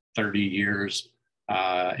 30 years.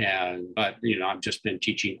 But, you know, I've just been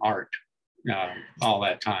teaching art all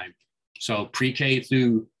that time. So pre-K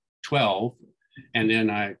through 12, and then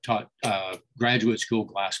I taught graduate school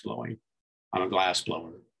glass blowing. I'm a glass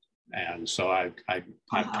blower. And so I've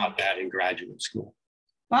taught that in graduate school.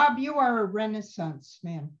 Bob, you are a Renaissance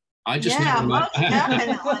man. I just never met,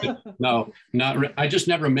 no, I just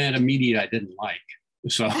never met a media I didn't like.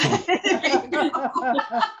 So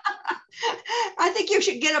I think you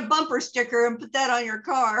should get a bumper sticker and put that on your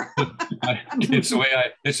car. It's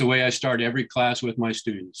the way I start every class with my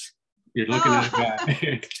students. You're looking at a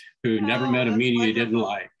guy who never met a media he didn't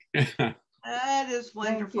like. That is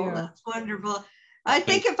wonderful. That's wonderful. I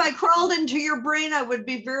think if I crawled into your brain, I would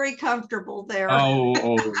be very comfortable there. Oh,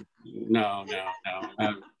 no.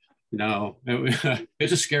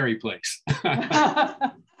 It's a scary place.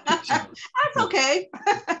 That's okay.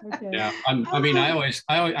 Yeah,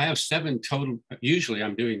 I have 7 total. Usually,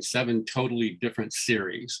 I'm doing 7 totally different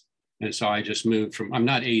series, and so I just move from. I'm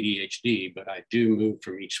not ADHD, but I do move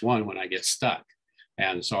from each one when I get stuck,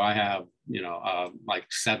 and so I have like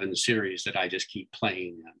 7 series that I just keep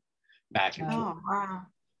playing in. back and forth. Oh, wow.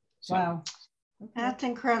 So, Wow. Okay. That's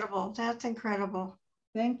incredible. That's incredible.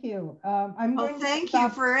 Thank you. Thank you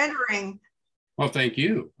for entering. Well, thank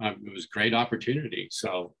you. It was a great opportunity.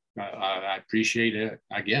 So I appreciate it.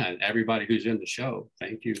 Again, everybody who's in the show,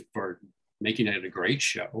 thank you for making it a great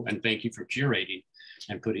show. And thank you for curating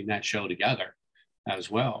and putting that show together as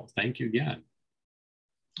well. Thank you again.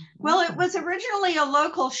 Well, it was originally a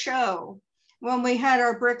local show when we had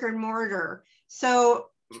our brick and mortar. So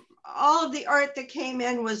all of the art that came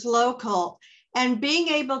in was local, and being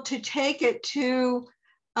able to take it to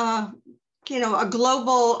you know, a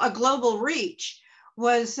global reach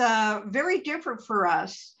was very different for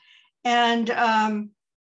us. And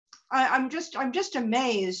I'm just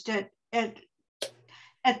amazed at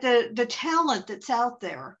the talent that's out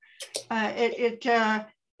there.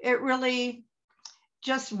 It really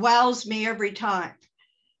just wows me every time.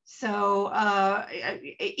 So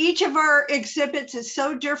each of our exhibits is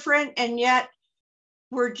so different, and yet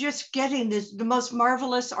we're just getting the most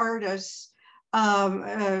marvelous artists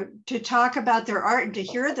to talk about their art, and to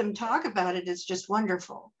hear them talk about it is just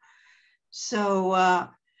wonderful. So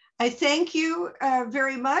I thank you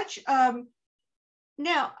very much.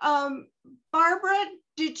 Now, Barbara,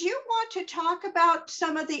 did you want to talk about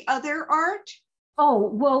some of the other art? Oh,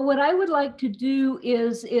 well, what I would like to do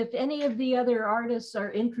is, if any of the other artists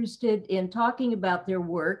are interested in talking about their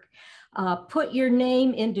work, put your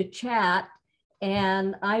name into chat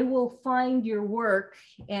and I will find your work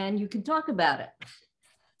and you can talk about it.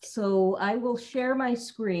 So I will share my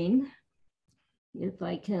screen if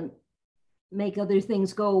I can make other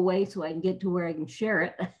things go away so I can get to where I can share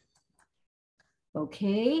it.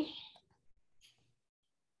 Okay.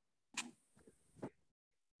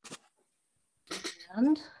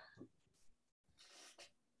 And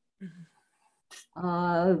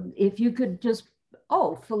if you could just,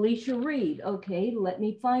 oh, Felicia Reed. Okay, let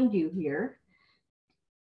me find you here.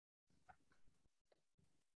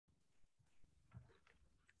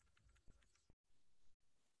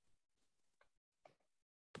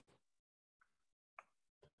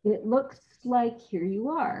 It looks like here you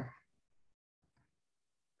are.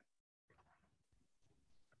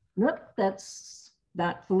 Nope, that's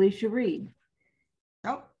not Felicia Reed.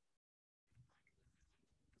 Nope.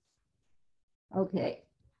 Okay.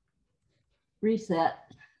 Reset.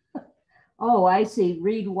 Oh, I see.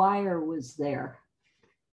 Reed Wire was there.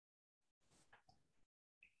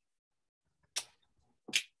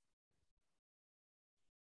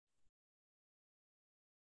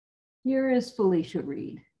 Here is Felicia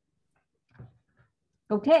Reed.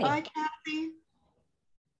 Okay. Hi, Kathy.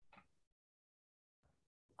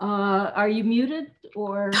 Are you muted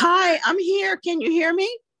or? Hi, I'm here. Can you hear me?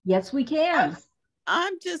 Yes, we can.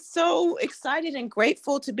 I'm just so excited and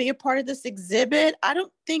grateful to be a part of this exhibit. I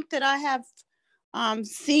don't think that I have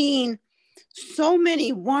seen so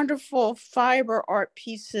many wonderful fiber art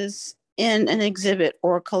pieces in an exhibit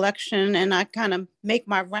or a collection, and I kind of make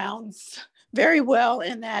my rounds very well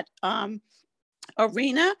in that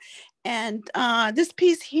arena. And this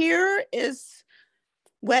piece here is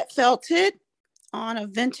wet felted on a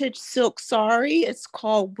vintage silk sari. It's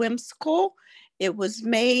called Whimsical. It was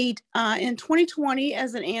made in 2020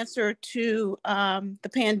 as an answer to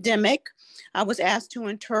the pandemic. I was asked to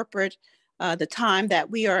interpret the time that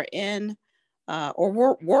we are in,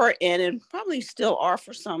 or were in, and probably still are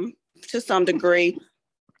to some degree.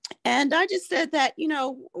 And I just said that, you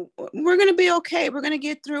know, we're going to be okay. We're going to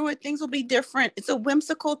get through it. Things will be different. It's a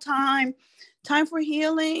whimsical time for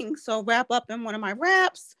healing. So wrap up in one of my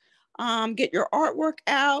wraps, get your artwork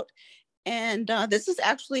out. And this is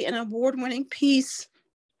actually an award-winning piece.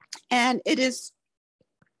 And it is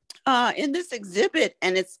in this exhibit,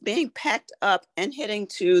 and it's being packed up and heading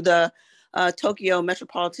to the Tokyo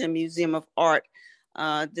Metropolitan Museum of Art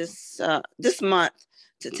this month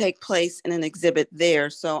to take place in an exhibit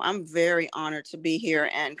there. So I'm very honored to be here,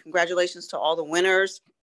 and congratulations to all the winners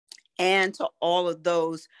and to all of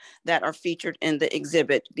those that are featured in the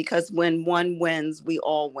exhibit, because when one wins, we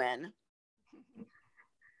all win.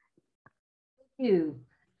 Thank you.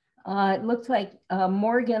 It looks like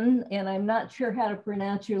Morgan, and I'm not sure how to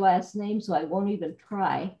pronounce your last name, so I won't even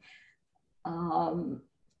try.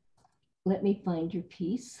 Let me find your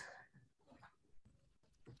piece.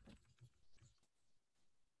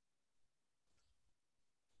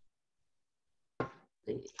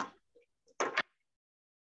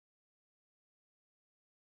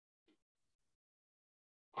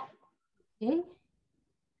 Okay,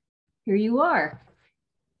 here you are.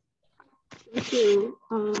 Thank you.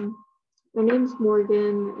 My name's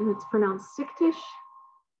Morgan, and it's pronounced Siktish.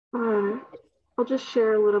 I'll just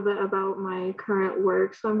share a little bit about my current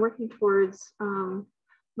work. So I'm working towards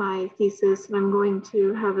my my thesis, and I'm going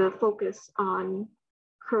to have a focus on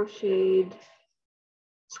crocheted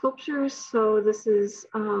sculptures. So this is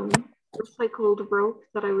recycled rope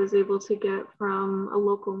that I was able to get from a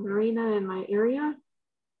local marina in my area.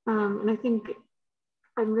 And I think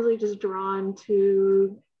I'm really just drawn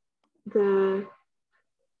to the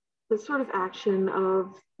sort of action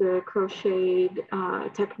of the crocheted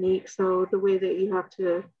technique. So the way that you have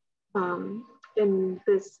to, in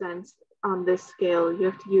this sense, on this scale, you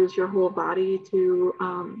have to use your whole body to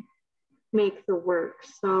make the work.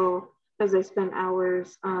 So as I spent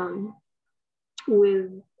hours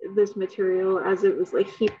with this material, as it was like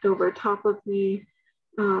heaped over top of me,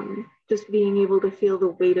 just being able to feel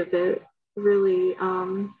the weight of it really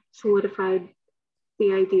solidified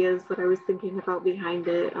the ideas that I was thinking about behind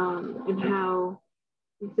it, and how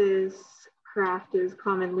this craft is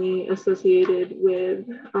commonly associated with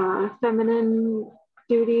feminine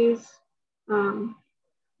duties,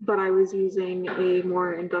 but I was using a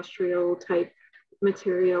more industrial type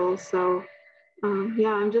material. So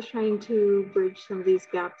yeah, I'm just trying to bridge some of these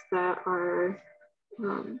gaps that are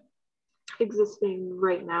existing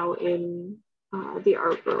right now in the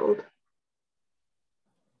art world.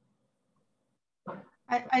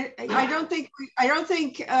 I don't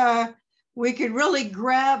think we could really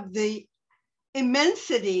grab the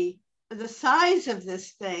immensity, the size of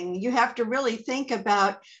this thing. You have to really think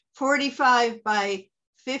about 45 by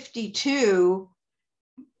 52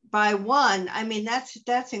 by 1. I mean,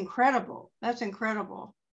 that's incredible. That's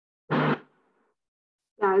incredible. Yeah,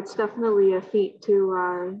 it's definitely a feat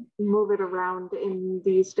to move it around in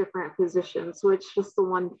these different positions. So it's just the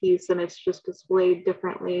one piece and it's just displayed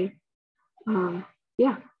differently.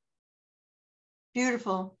 Yeah.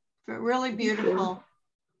 Beautiful, really beautiful.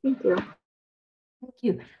 Thank you. Thank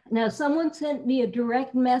you. Now, someone sent me a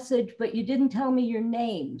direct message, but you didn't tell me your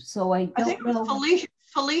name, so I don't think it was know.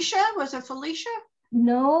 Felicia, was it Felicia?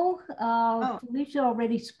 No, Felicia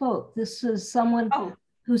already spoke. This is someone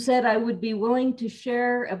who said I would be willing to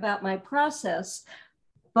share about my process,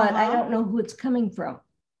 but I don't know who it's coming from.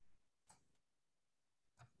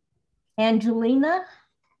 Angelina?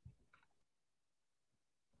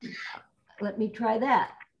 Let me try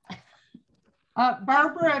that.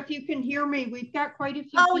 Barbara, if you can hear me, we've got quite a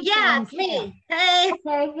few. Oh yeah, it's me. Hey.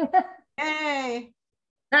 Okay. Hey.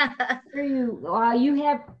 You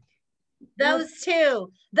have those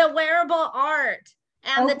two, the wearable art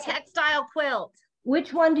and the textile quilt.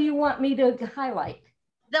 Which one do you want me to highlight?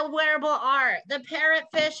 The wearable art, the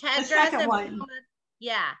parrotfish headdress. The second one.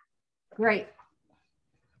 Yeah. Great.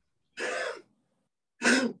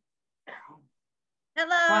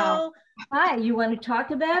 Hello. Wow. Hi, you want to talk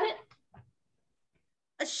about it?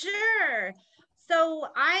 Sure. So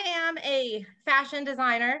I am a fashion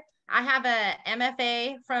designer. I have a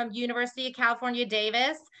MFA from University of California,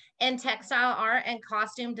 Davis in textile art and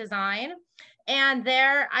costume design. And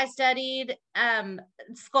there I studied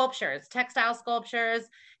sculptures, textile sculptures,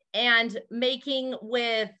 and making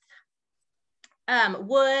with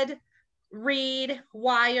wood, reed,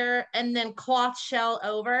 wire, and then cloth shell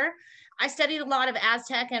over. I studied a lot of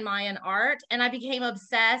Aztec and Mayan art, and I became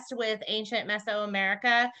obsessed with ancient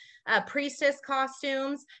Mesoamerica priestess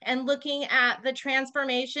costumes and looking at the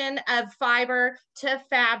transformation of fiber to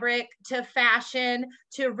fabric to fashion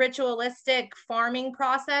to ritualistic farming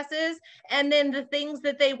processes, and then the things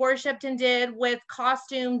that they worshipped and did with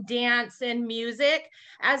costume, dance, and music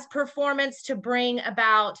as performance to bring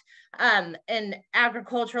about an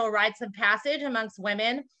agricultural rites of passage amongst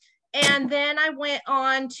women. And then I went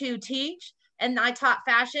on to teach, and I taught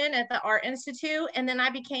fashion at the Art Institute, and then I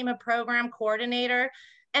became a program coordinator.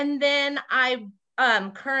 And then I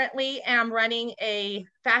currently am running a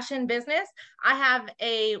fashion business. I have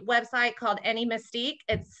a website called Any Mystique.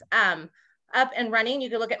 It's up and running. You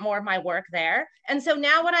can look at more of my work there. And so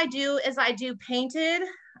now what I do is I do painted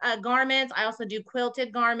garments. I also do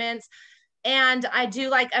quilted garments, and I do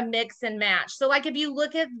like a mix and match. So like if you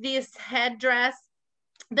look at this headdress,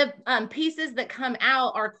 the pieces that come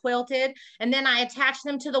out are quilted, and then I attach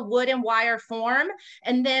them to the wood and wire form,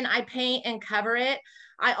 and then I paint and cover it.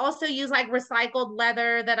 I also use like recycled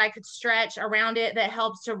leather that I could stretch around it that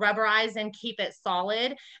helps to rubberize and keep it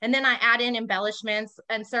solid. And then I add in embellishments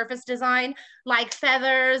and surface design like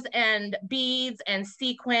feathers and beads and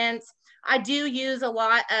sequins. I do use a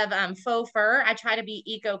lot of faux fur. I try to be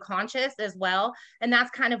eco-conscious as well. And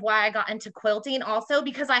that's kind of why I got into quilting also,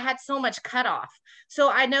 because I had so much cutoff.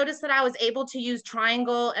 So I noticed that I was able to use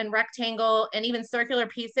triangle and rectangle and even circular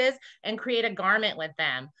pieces and create a garment with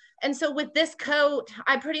them. And so with this coat,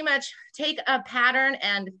 I pretty much take a pattern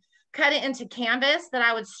and cut it into canvas that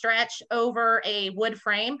I would stretch over a wood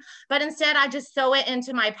frame, but instead I just sew it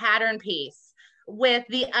into my pattern piece with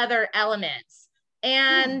the other elements.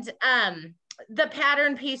 And the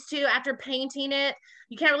pattern piece too, after painting it,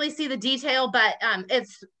 you can't really see the detail, but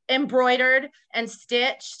it's embroidered and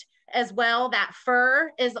stitched as well. That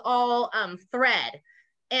fur is all thread.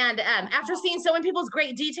 And after seeing so many people's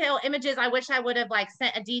great detail images, I wish I would have like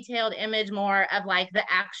sent a detailed image more of like the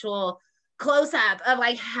actual close up of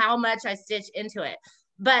like how much I stitched into it.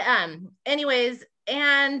 But anyways,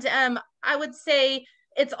 and I would say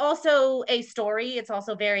it's also a story. It's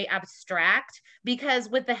also very abstract, because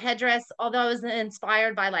with the headdress, although I was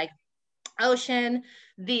inspired by like ocean,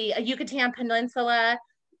 the Yucatan Peninsula,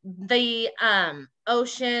 the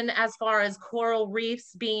ocean as far as coral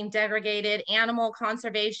reefs being degraded, animal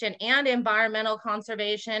conservation and environmental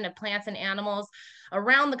conservation of plants and animals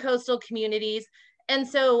around the coastal communities. And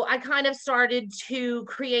so I kind of started to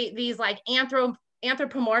create these like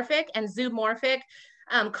anthropomorphic and zoomorphic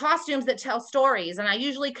costumes that tell stories. And I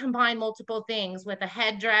usually combine multiple things with a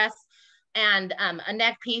headdress and a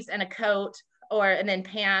neck piece and a coat, and then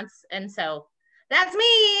pants. And so that's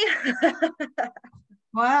me.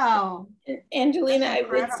 Wow. Angelina, I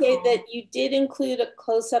would say that you did include a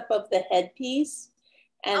close-up of the headpiece.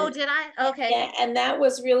 And, oh, did I? Okay. Yeah, and that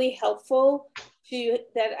was really helpful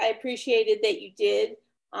that I appreciated that you did.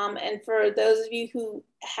 And for those of you who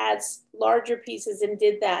had larger pieces and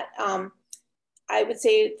did that, I would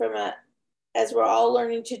say as we're all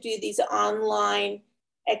learning to do these online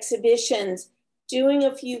exhibitions, doing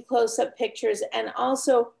a few close-up pictures and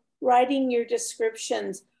also writing your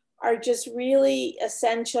descriptions are just really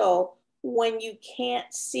essential when you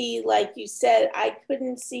can't see, like you said, I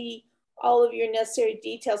couldn't see all of your necessary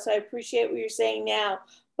details. So I appreciate what you're saying now,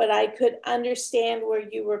 but I could understand where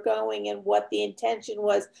you were going and what the intention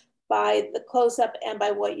was by the close-up and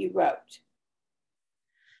by what you wrote.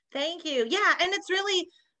 Thank you. Yeah, and it's really,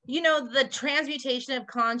 you know, the transmutation of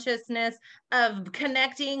consciousness, of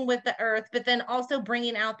connecting with the earth, but then also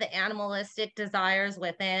bringing out the animalistic desires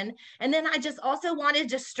within. And then I just also wanted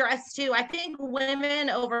to stress too, I think women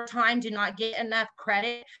over time do not get enough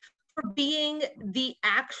credit for being the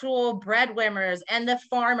actual breadwinners and the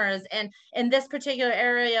farmers. And in this particular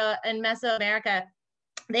area in Mesoamerica,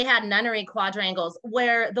 they had nunnery quadrangles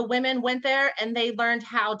where the women went there and they learned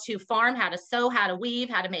how to farm, how to sew, how to weave,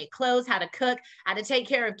 how to make clothes, how to cook, how to take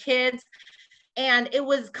care of kids. And it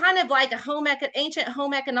was kind of like ancient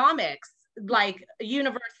home economics, like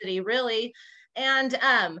university really. And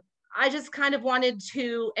I just kind of wanted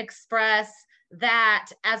to express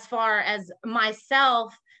that as far as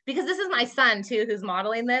myself, because this is my son too, who's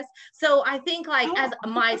modeling this. So I think like as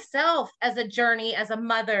myself, as a journey, as a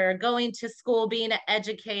mother, going to school, being an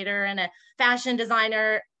educator and a fashion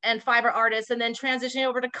designer and fiber artist, and then transitioning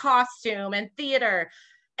over to costume and theater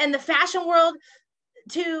and the fashion world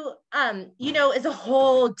to, you know, is a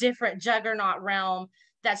whole different juggernaut realm.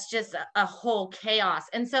 That's just a whole chaos.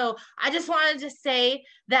 And so I just wanted to say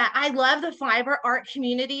that I love the fiber art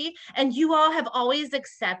community and you all have always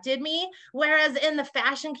accepted me. Whereas in the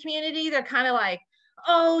fashion community, they're kind of like,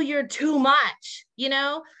 oh, you're too much, you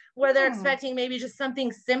know, where they're expecting maybe just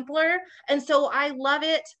something simpler. And so I love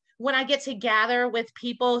it when I get to gather with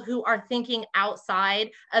people who are thinking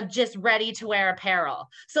outside of just ready to wear apparel.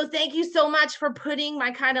 So thank you so much for putting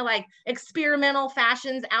my kind of like experimental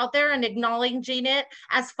fashions out there and acknowledging it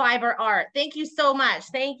as fiber art. Thank you so much.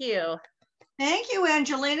 Thank you. Thank you,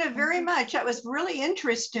 Angelina, very much. That was really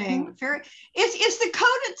interesting. Is the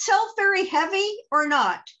coat itself very heavy or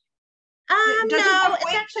not? No,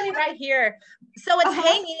 it's actually right here. So it's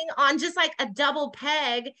hanging on just like a double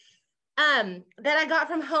peg that I got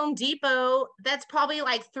from Home Depot. That's probably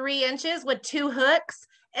like 3 inches with 2 hooks.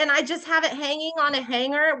 And I just have it hanging on a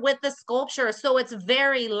hanger with the sculpture. So it's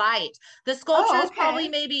very light. The sculpture is probably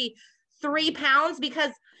maybe 3 pounds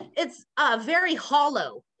because it's very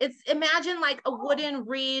hollow. It's, imagine like a wooden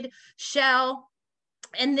reed shell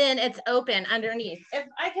and then it's open underneath. If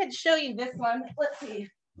I could show you this one, let's see.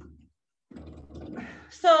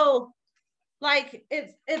 So like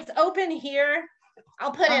it's open here.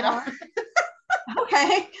 I'll put it on.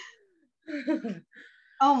 Okay.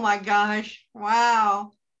 Oh my gosh.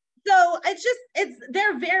 Wow. So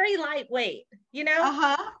they're very lightweight, you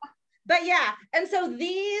know? But yeah, and so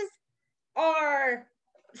these are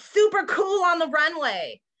super cool on the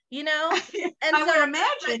runway, you know? And I would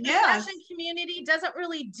imagine, the fashion community doesn't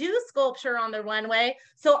really do sculpture on the runway.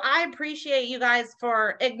 So I appreciate you guys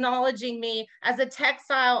for acknowledging me as a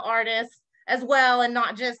textile artist as well, and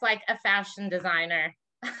not just like a fashion designer.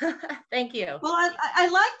 Thank you. Well, I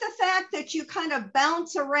like the fact that you kind of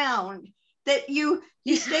bounce around that you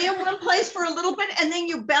stay in one place for a little bit and then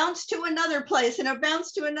you bounce to another place and a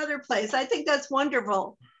bounce to another place. I think that's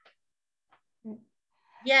wonderful.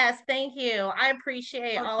 Yes, thank you. I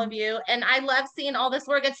appreciate all of you. And I love seeing all this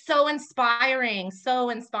work. It's so inspiring,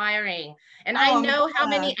 so inspiring. And I know how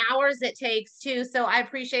many hours it takes too. So I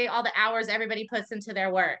appreciate all the hours everybody puts into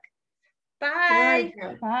their work. Bye.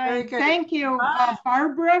 Bye. Thank you,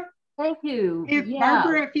 Barbara. Thank you.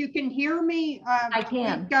 Barbara, if you can hear me, I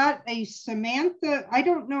can. We've got a Samantha. I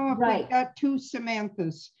don't know if we've got two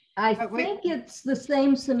Samanthas. I think it's the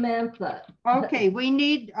same Samantha. Okay, we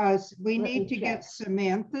need to get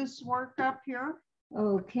Samantha's work up here.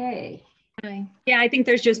 Okay. Yeah, I think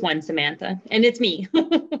there's just one Samantha, and it's me.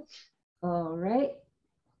 All right.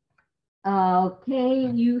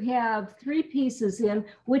 Okay, you have 3 pieces in.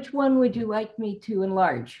 Which one would you like me to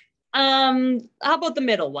enlarge? How about the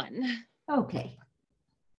middle one? Okay.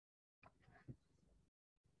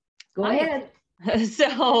 Go ahead.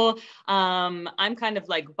 So I'm kind of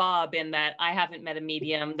like Bob in that I haven't met a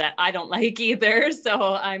medium that I don't like either.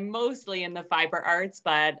 So I'm mostly in the fiber arts,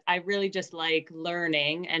 but I really just like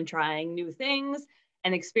learning and trying new things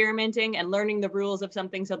and experimenting and learning the rules of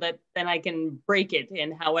something so that then I can break it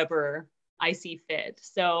in however I see fit.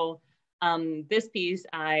 So this piece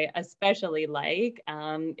I especially like.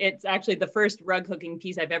 It's actually the first rug hooking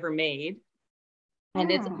piece I've ever made. And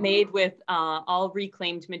it's made with all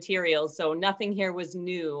reclaimed materials. So nothing here was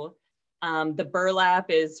new. The burlap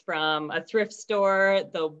is from a thrift store.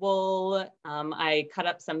 The wool, I cut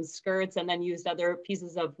up some skirts and then used other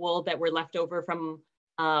pieces of wool that were left over from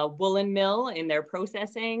woolen mill in their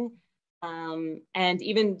processing. And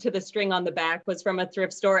even to the string on the back was from a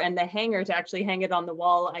thrift store, and the hanger to actually hang it on the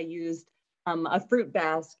wall, I used a fruit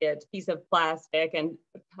basket, piece of plastic, and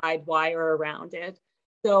tied wire around it.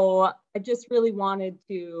 So I just really wanted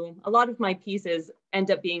to, a lot of my pieces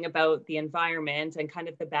end up being about the environment and kind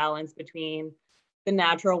of the balance between the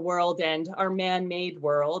natural world and our man-made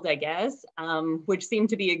world, I guess, which seem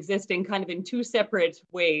to be existing kind of in 2 separate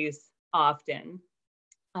ways often.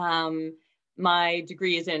 My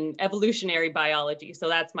degree is in evolutionary biology, so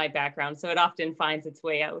that's my background. So it often finds its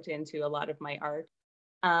way out into a lot of my art.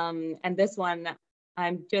 And this one,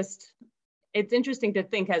 it's interesting to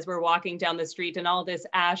think as we're walking down the street and all this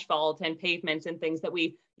asphalt and pavement and things that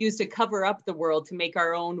we use to cover up the world to make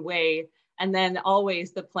our own way. And then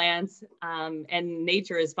always the plants and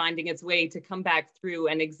nature is finding its way to come back through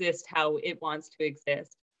and exist how it wants to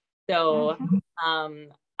exist. So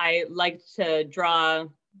I like to draw,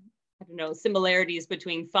 I don't know, similarities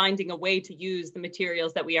between finding a way to use the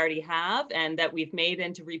materials that we already have and that we've made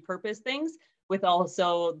and to repurpose things, with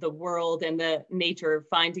also the world and the nature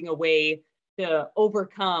finding a way to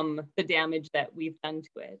overcome the damage that we've done to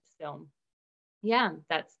it. So yeah,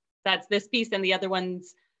 that's this piece. And the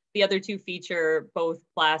other 2 feature both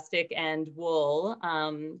plastic and wool,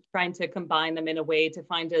 trying to combine them in a way to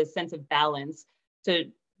find a sense of balance,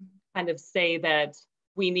 to kind of say that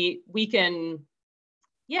we can,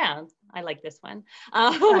 yeah, I like this one.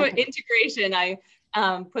 Integration, I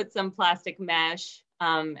put some plastic mesh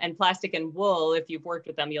and plastic and wool. If you've worked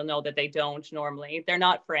with them, you'll know that they don't normally, they're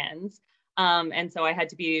not friends. And so I had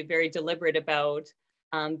to be very deliberate about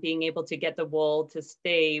being able to get the wool to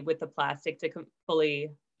stay with the plastic to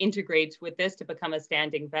fully integrate with this to become a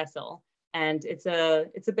standing vessel. And it's a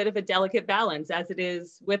bit of a delicate balance, as it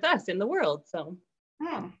is with us in the world. So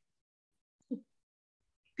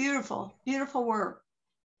beautiful, beautiful work.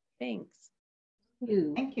 Thanks.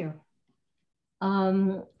 Thank you.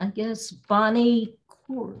 I guess Bonnie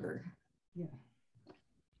Corr. Yeah.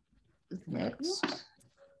 Next.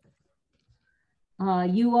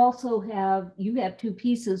 You also have 2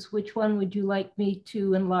 pieces. Which one would you like me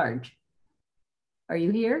to enlarge? Are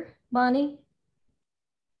you here, Bonnie?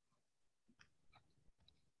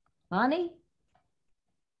 Bonnie?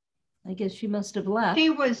 I guess she must have left.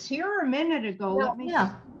 She was here a minute ago.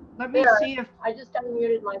 Yeah, Let me see if I just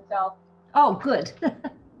unmuted myself. Oh, good.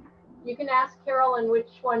 You can ask Carolyn which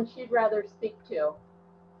one she'd rather speak to.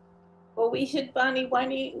 Well, we should, Bonnie, why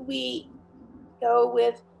don't we go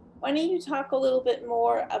with, why don't you talk a little bit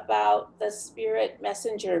more about the Spirit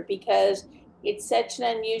Messenger, because it's such an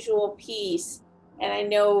unusual piece. And I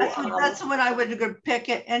know that's what I would pick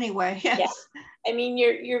it anyway. Yes. Yeah. I mean,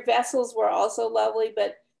 your vessels were also lovely,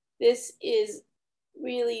 but this is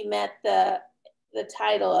really met the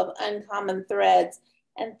title of Uncommon Threads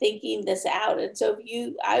and thinking this out. And so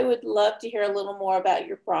I would love to hear a little more about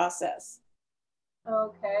your process.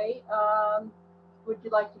 Okay. Would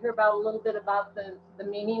you like to hear about a little bit about the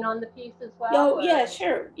meaning on the piece as well? Oh, yeah,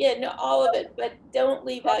 sure. Yeah, no, all of it, but don't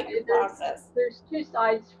leave out your process. There's 2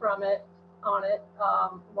 sides from it. on it.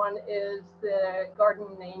 One is the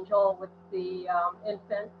guardian angel with the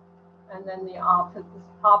infant, and then the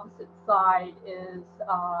opposite side is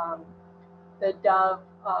the dove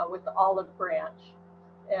with the olive branch.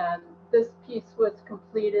 And this piece was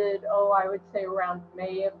completed, I would say around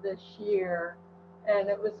May of this year. And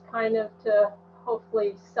it was kind of to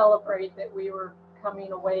hopefully celebrate that we were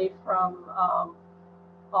coming away from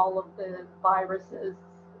all of the viruses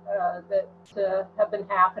that have been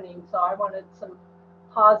happening. So I wanted some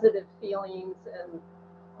positive feelings and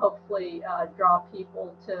hopefully draw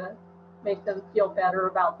people to make them feel better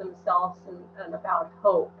about themselves and about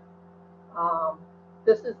hope.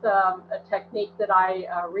 This is a technique that I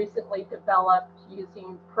recently developed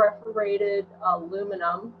using perforated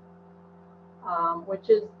aluminum, which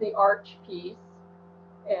is the arch piece.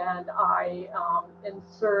 And I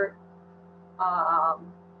insert, I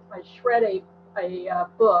shred a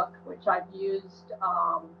book, which I've used,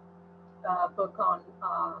 a book on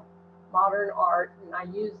modern art, and I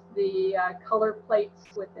use the color plates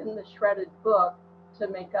within the shredded book to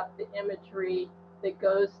make up the imagery that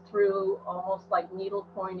goes through almost like needle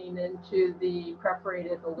pointing into the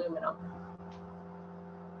perforated aluminum.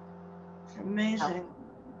 It's amazing.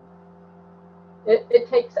 It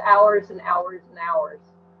takes hours and hours and hours.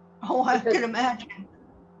 Oh, I can imagine.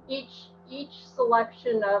 Each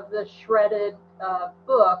selection of the shredded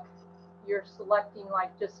book, you're selecting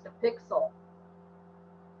like just a pixel.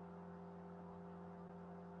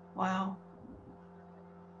 Wow.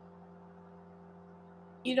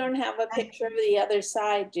 You don't have a picture of the other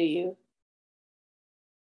side, do you?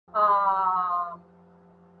 I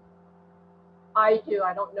do.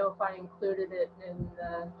 I don't know if I included it in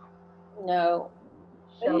the. No.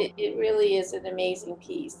 It really is an amazing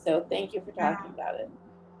piece. So thank you for talking about it.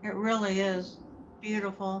 It really is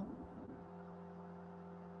beautiful.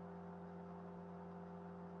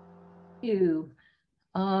 You.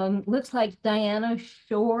 Looks like Diana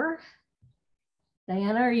Shore.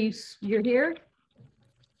 Diana, you're here?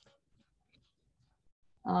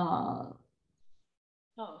 Oh,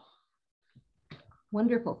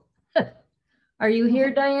 wonderful. Are you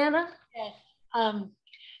here, Diana? Yes. I'm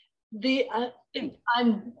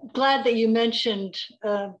glad that you mentioned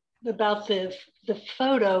about the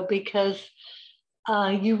photo, because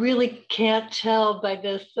you really can't tell by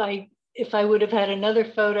this. If I would have had another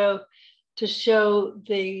photo to show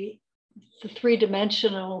the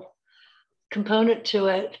three-dimensional component to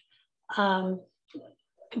it,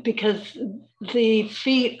 because the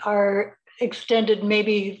feet are extended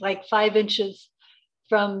maybe like 5 inches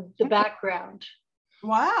from the background.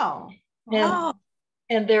 Wow. Wow.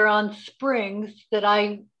 And they're on springs that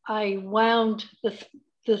I wound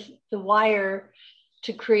the wire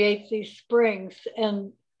to create these springs,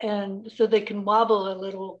 and so they can wobble a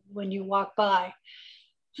little when you walk by.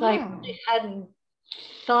 So I really hadn't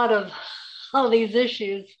thought of all these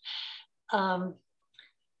issues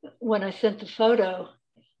when I sent the photo,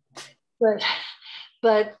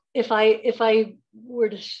 but if I were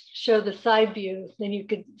to show the side view, then you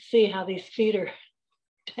could see how these feet are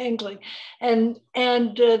dangling. And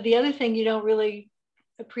the other thing you don't really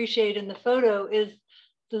appreciate in the photo is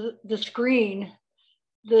the screen.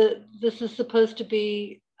 This is supposed to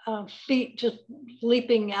be feet just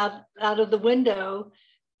leaping out of the window,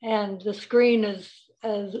 and the screen is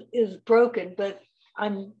broken. But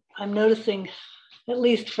I'm noticing, at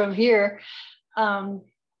least from here,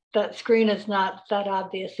 that screen is not that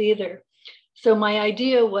obvious either. So my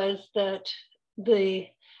idea was that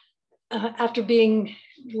after being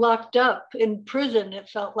locked up in prison, it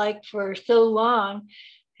felt like, for so long,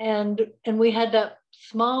 and we had that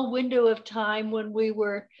small window of time when we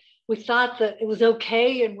thought that it was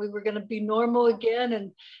okay and we were going to be normal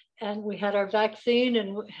again, and we had our vaccine,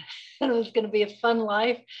 and it was going to be a fun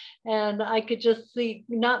life, and I could just see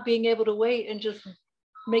not being able to wait and just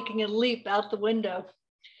making a leap out the window.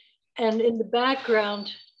 And in the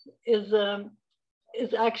background is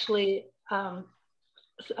actually a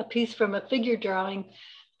piece from a figure drawing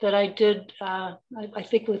that I did, I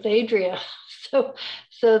think with Adria. So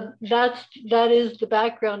that is the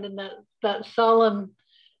background, and that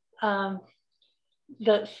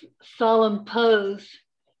solemn pose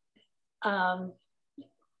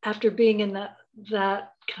after being in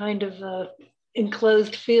that kind of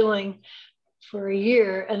enclosed feeling for a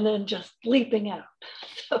year, and then just leaping out.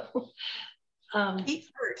 So eat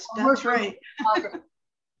first. That's right.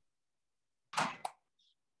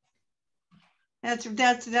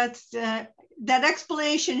 That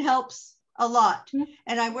explanation helps a lot,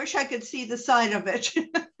 and I wish I could see the side of it.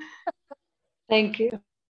 Thank you.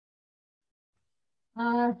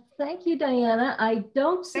 Thank you, Diana. I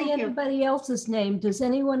don't see anybody else's name. Does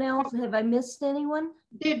anyone else? Have I missed anyone?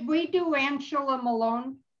 Did we do Angela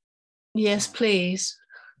Malone? Yes, please.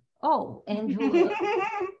 Oh, Angela.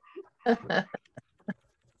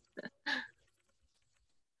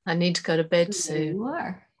 I need to go to bed soon. You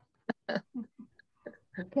are.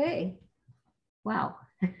 Okay. Wow.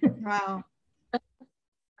 Wow.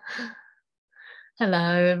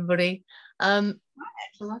 Hello, everybody.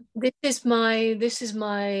 This is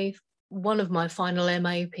my one of my final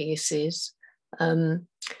MA pieces.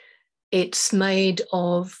 It's made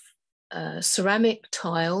of ceramic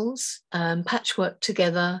tiles, patchwork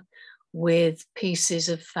together with pieces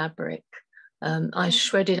of fabric. I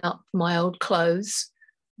shredded up my old clothes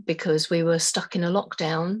because we were stuck in a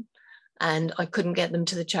lockdown and I couldn't get them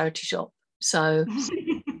to the charity shop. So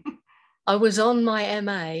I was on my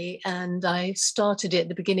MA and I started it at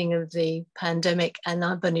the beginning of the pandemic and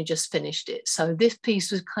I've only just finished it. So this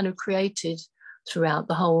piece was kind of created throughout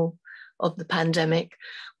the whole of the pandemic.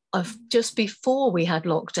 Just before we had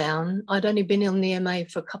lockdown, I'd only been on the MA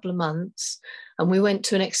for a couple of months and we went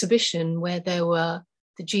to an exhibition where there were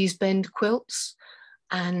the Gee's Bend quilts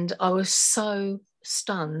and I was so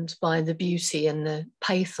stunned by the beauty and the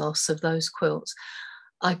pathos of those quilts.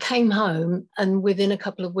 I came home and within a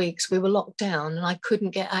couple of weeks we were locked down and I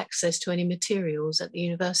couldn't get access to any materials at the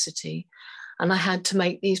university. And I had to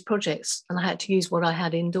make these projects and I had to use what I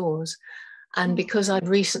had indoors. And because I'd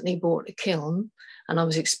recently bought a kiln and I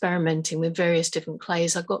was experimenting with various different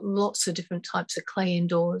clays, I got lots of different types of clay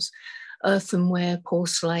indoors, earthenware,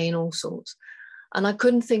 porcelain, all sorts. And I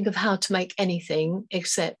couldn't think of how to make anything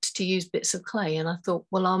except to use bits of clay. And I thought,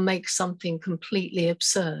 well, I'll make something completely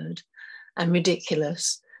absurd and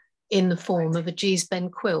ridiculous in the form of a Gee's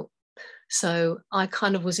Bend quilt. So I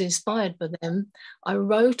kind of was inspired by them. I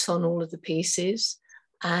wrote on all of the pieces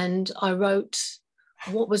and I wrote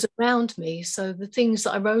what was around me. So the things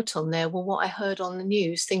that I wrote on there were what I heard on the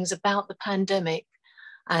news, things about the pandemic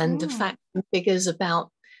and the facts and figures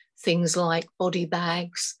about things like body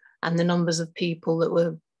bags and the numbers of people that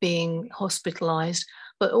were being hospitalized,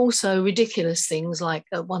 but also ridiculous things like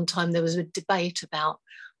at one time there was a debate about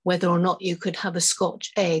whether or not you could have a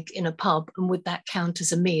Scotch egg in a pub and would that count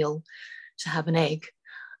as a meal to have an egg,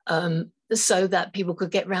 so that people could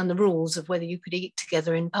get around the rules of whether you could eat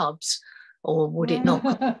together in pubs or would it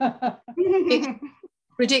not.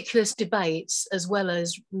 Ridiculous debates as well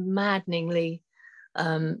as maddeningly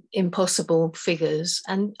impossible figures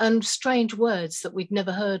and strange words that we'd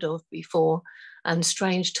never heard of before and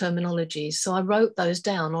strange terminologies. So I wrote those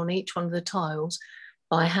down on each one of the tiles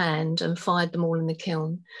by hand and fired them all in the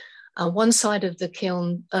kiln. One side of the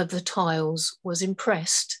kiln of the tiles was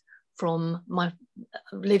impressed from my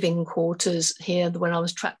living quarters here when I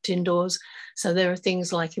was trapped indoors. So there are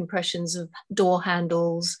things like impressions of door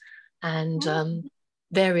handles and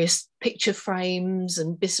various picture frames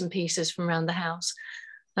and bits and pieces from around the house.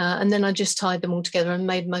 And then I just tied them all together and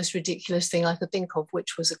made the most ridiculous thing I could think of,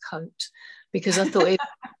 which was a coat, because I thought it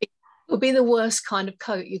would be the worst kind of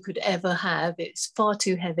coat you could ever have. It's far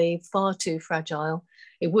too heavy, far too fragile.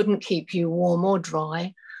 It wouldn't keep you warm or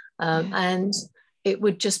dry. And it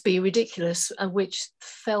would just be ridiculous, which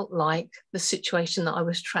felt like the situation that I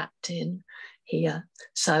was trapped in here.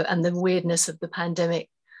 So, and the weirdness of the pandemic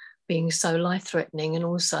being so life-threatening and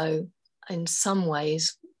also in some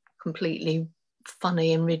ways completely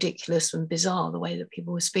funny and ridiculous and bizarre the way that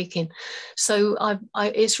people were speaking. So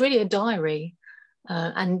it's really a diary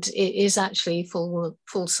and it is actually full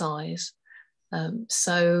size.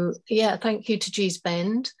 So yeah, thank you to Gee's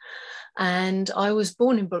Bend. And I was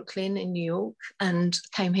born in Brooklyn in New York and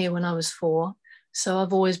came here when I was 4. So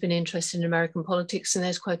I've always been interested in American politics, and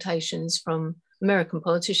there's quotations from American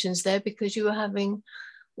politicians there because you were having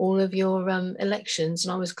all of your elections,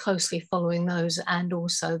 and I was closely following those, and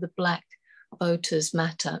also the Black Voters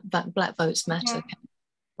Matter, Black Votes Matter.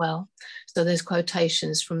 Well, so there's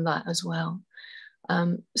quotations from that as well.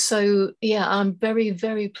 So yeah, I'm very,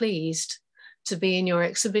 very pleased to be in your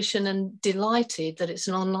exhibition and delighted that it's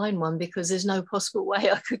an online one, because there's no possible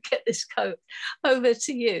way I could get this coat over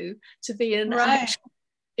to you to be an actual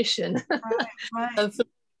exhibition. So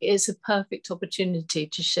it's a perfect opportunity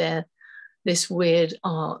to share this weird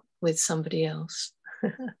art with somebody else.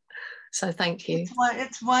 So thank you.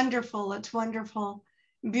 It's wonderful. It's wonderful.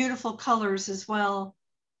 Beautiful colors as well.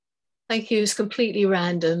 Thank you. It's completely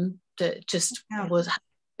random. That just was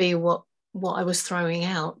be what I was throwing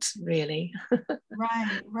out, really.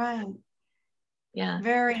 Right. Yeah.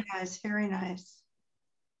 Very nice. Very nice.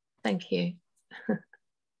 Thank you.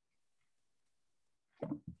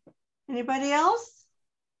 Anybody else?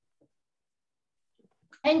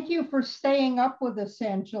 Thank you for staying up with us,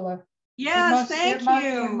 Angela. Yes, thank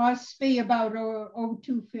you. It must be about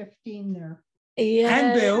 02:15 there. Yeah.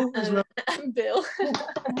 And Bill as well. And Bill.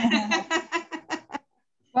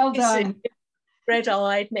 Well done.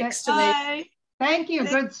 Red-eyed next to me. Thank you.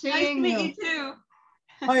 Good seeing you. Nice to meet you too.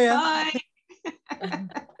 Oh, yeah. Bye.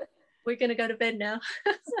 We're going to go to bed now.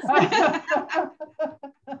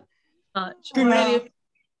 Much. Good Really night.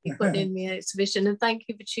 appreciate putting in the exhibition, and thank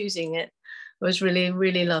you for choosing it. It was really,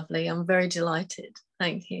 really lovely. I'm very delighted.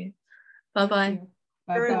 Thank you. Bye-bye.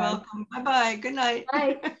 Very welcome. Bye-bye. Good night.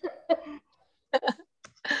 Bye.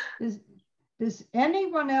 Does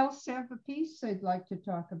anyone else have a piece they'd like to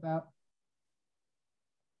talk about?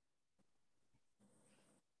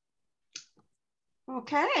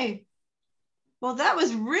 Okay. Well, that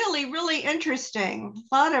was really, really interesting.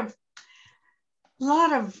 A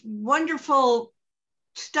lot of wonderful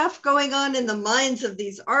stuff going on in the minds of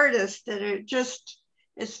these artists that are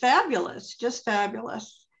it's fabulous, just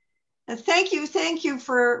fabulous. And thank you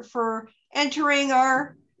for entering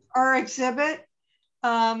our exhibit.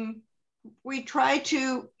 We try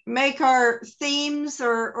to make our themes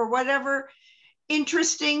or whatever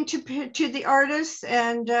interesting to the artists,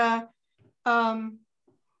 and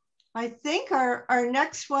I think our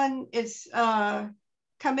next one is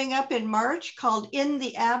coming up in March, called In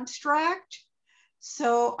the Abstract.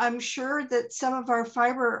 So I'm sure that some of our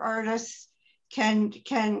fiber artists can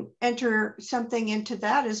enter something into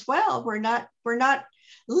that as well. We're not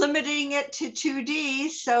limiting it to 2D,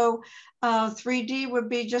 so 3D would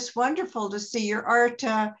be just wonderful to see your art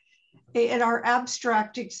in our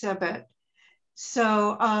abstract exhibit.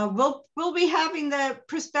 So we'll be having the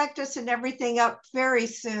prospectus and everything up very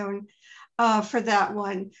soon for that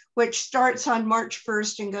one, which starts on March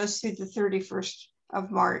 1st and goes through the 31st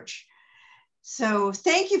of March. So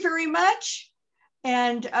thank you very much.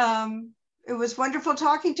 And it was wonderful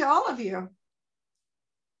talking to all of you.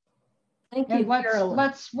 Thank you, and Carolyn.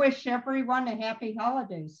 let's wish everyone a happy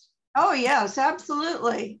holidays. Oh yes,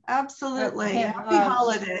 absolutely. Absolutely. Happy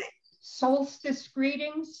holiday. Solstice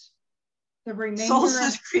greetings. The remainder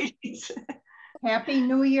Solstice greetings. Happy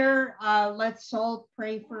New Year. Let's all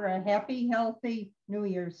pray for a happy, healthy New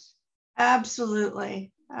Year's.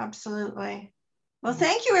 Absolutely. Absolutely. Well,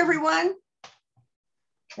 thank you, everyone.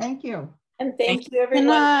 Thank you. And thank you, everyone. Good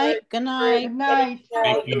night. For, Good night. Good night.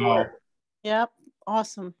 Thank you all. Yep.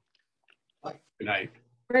 Awesome. Good night.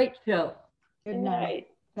 Great show. Good night.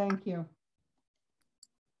 Thank you.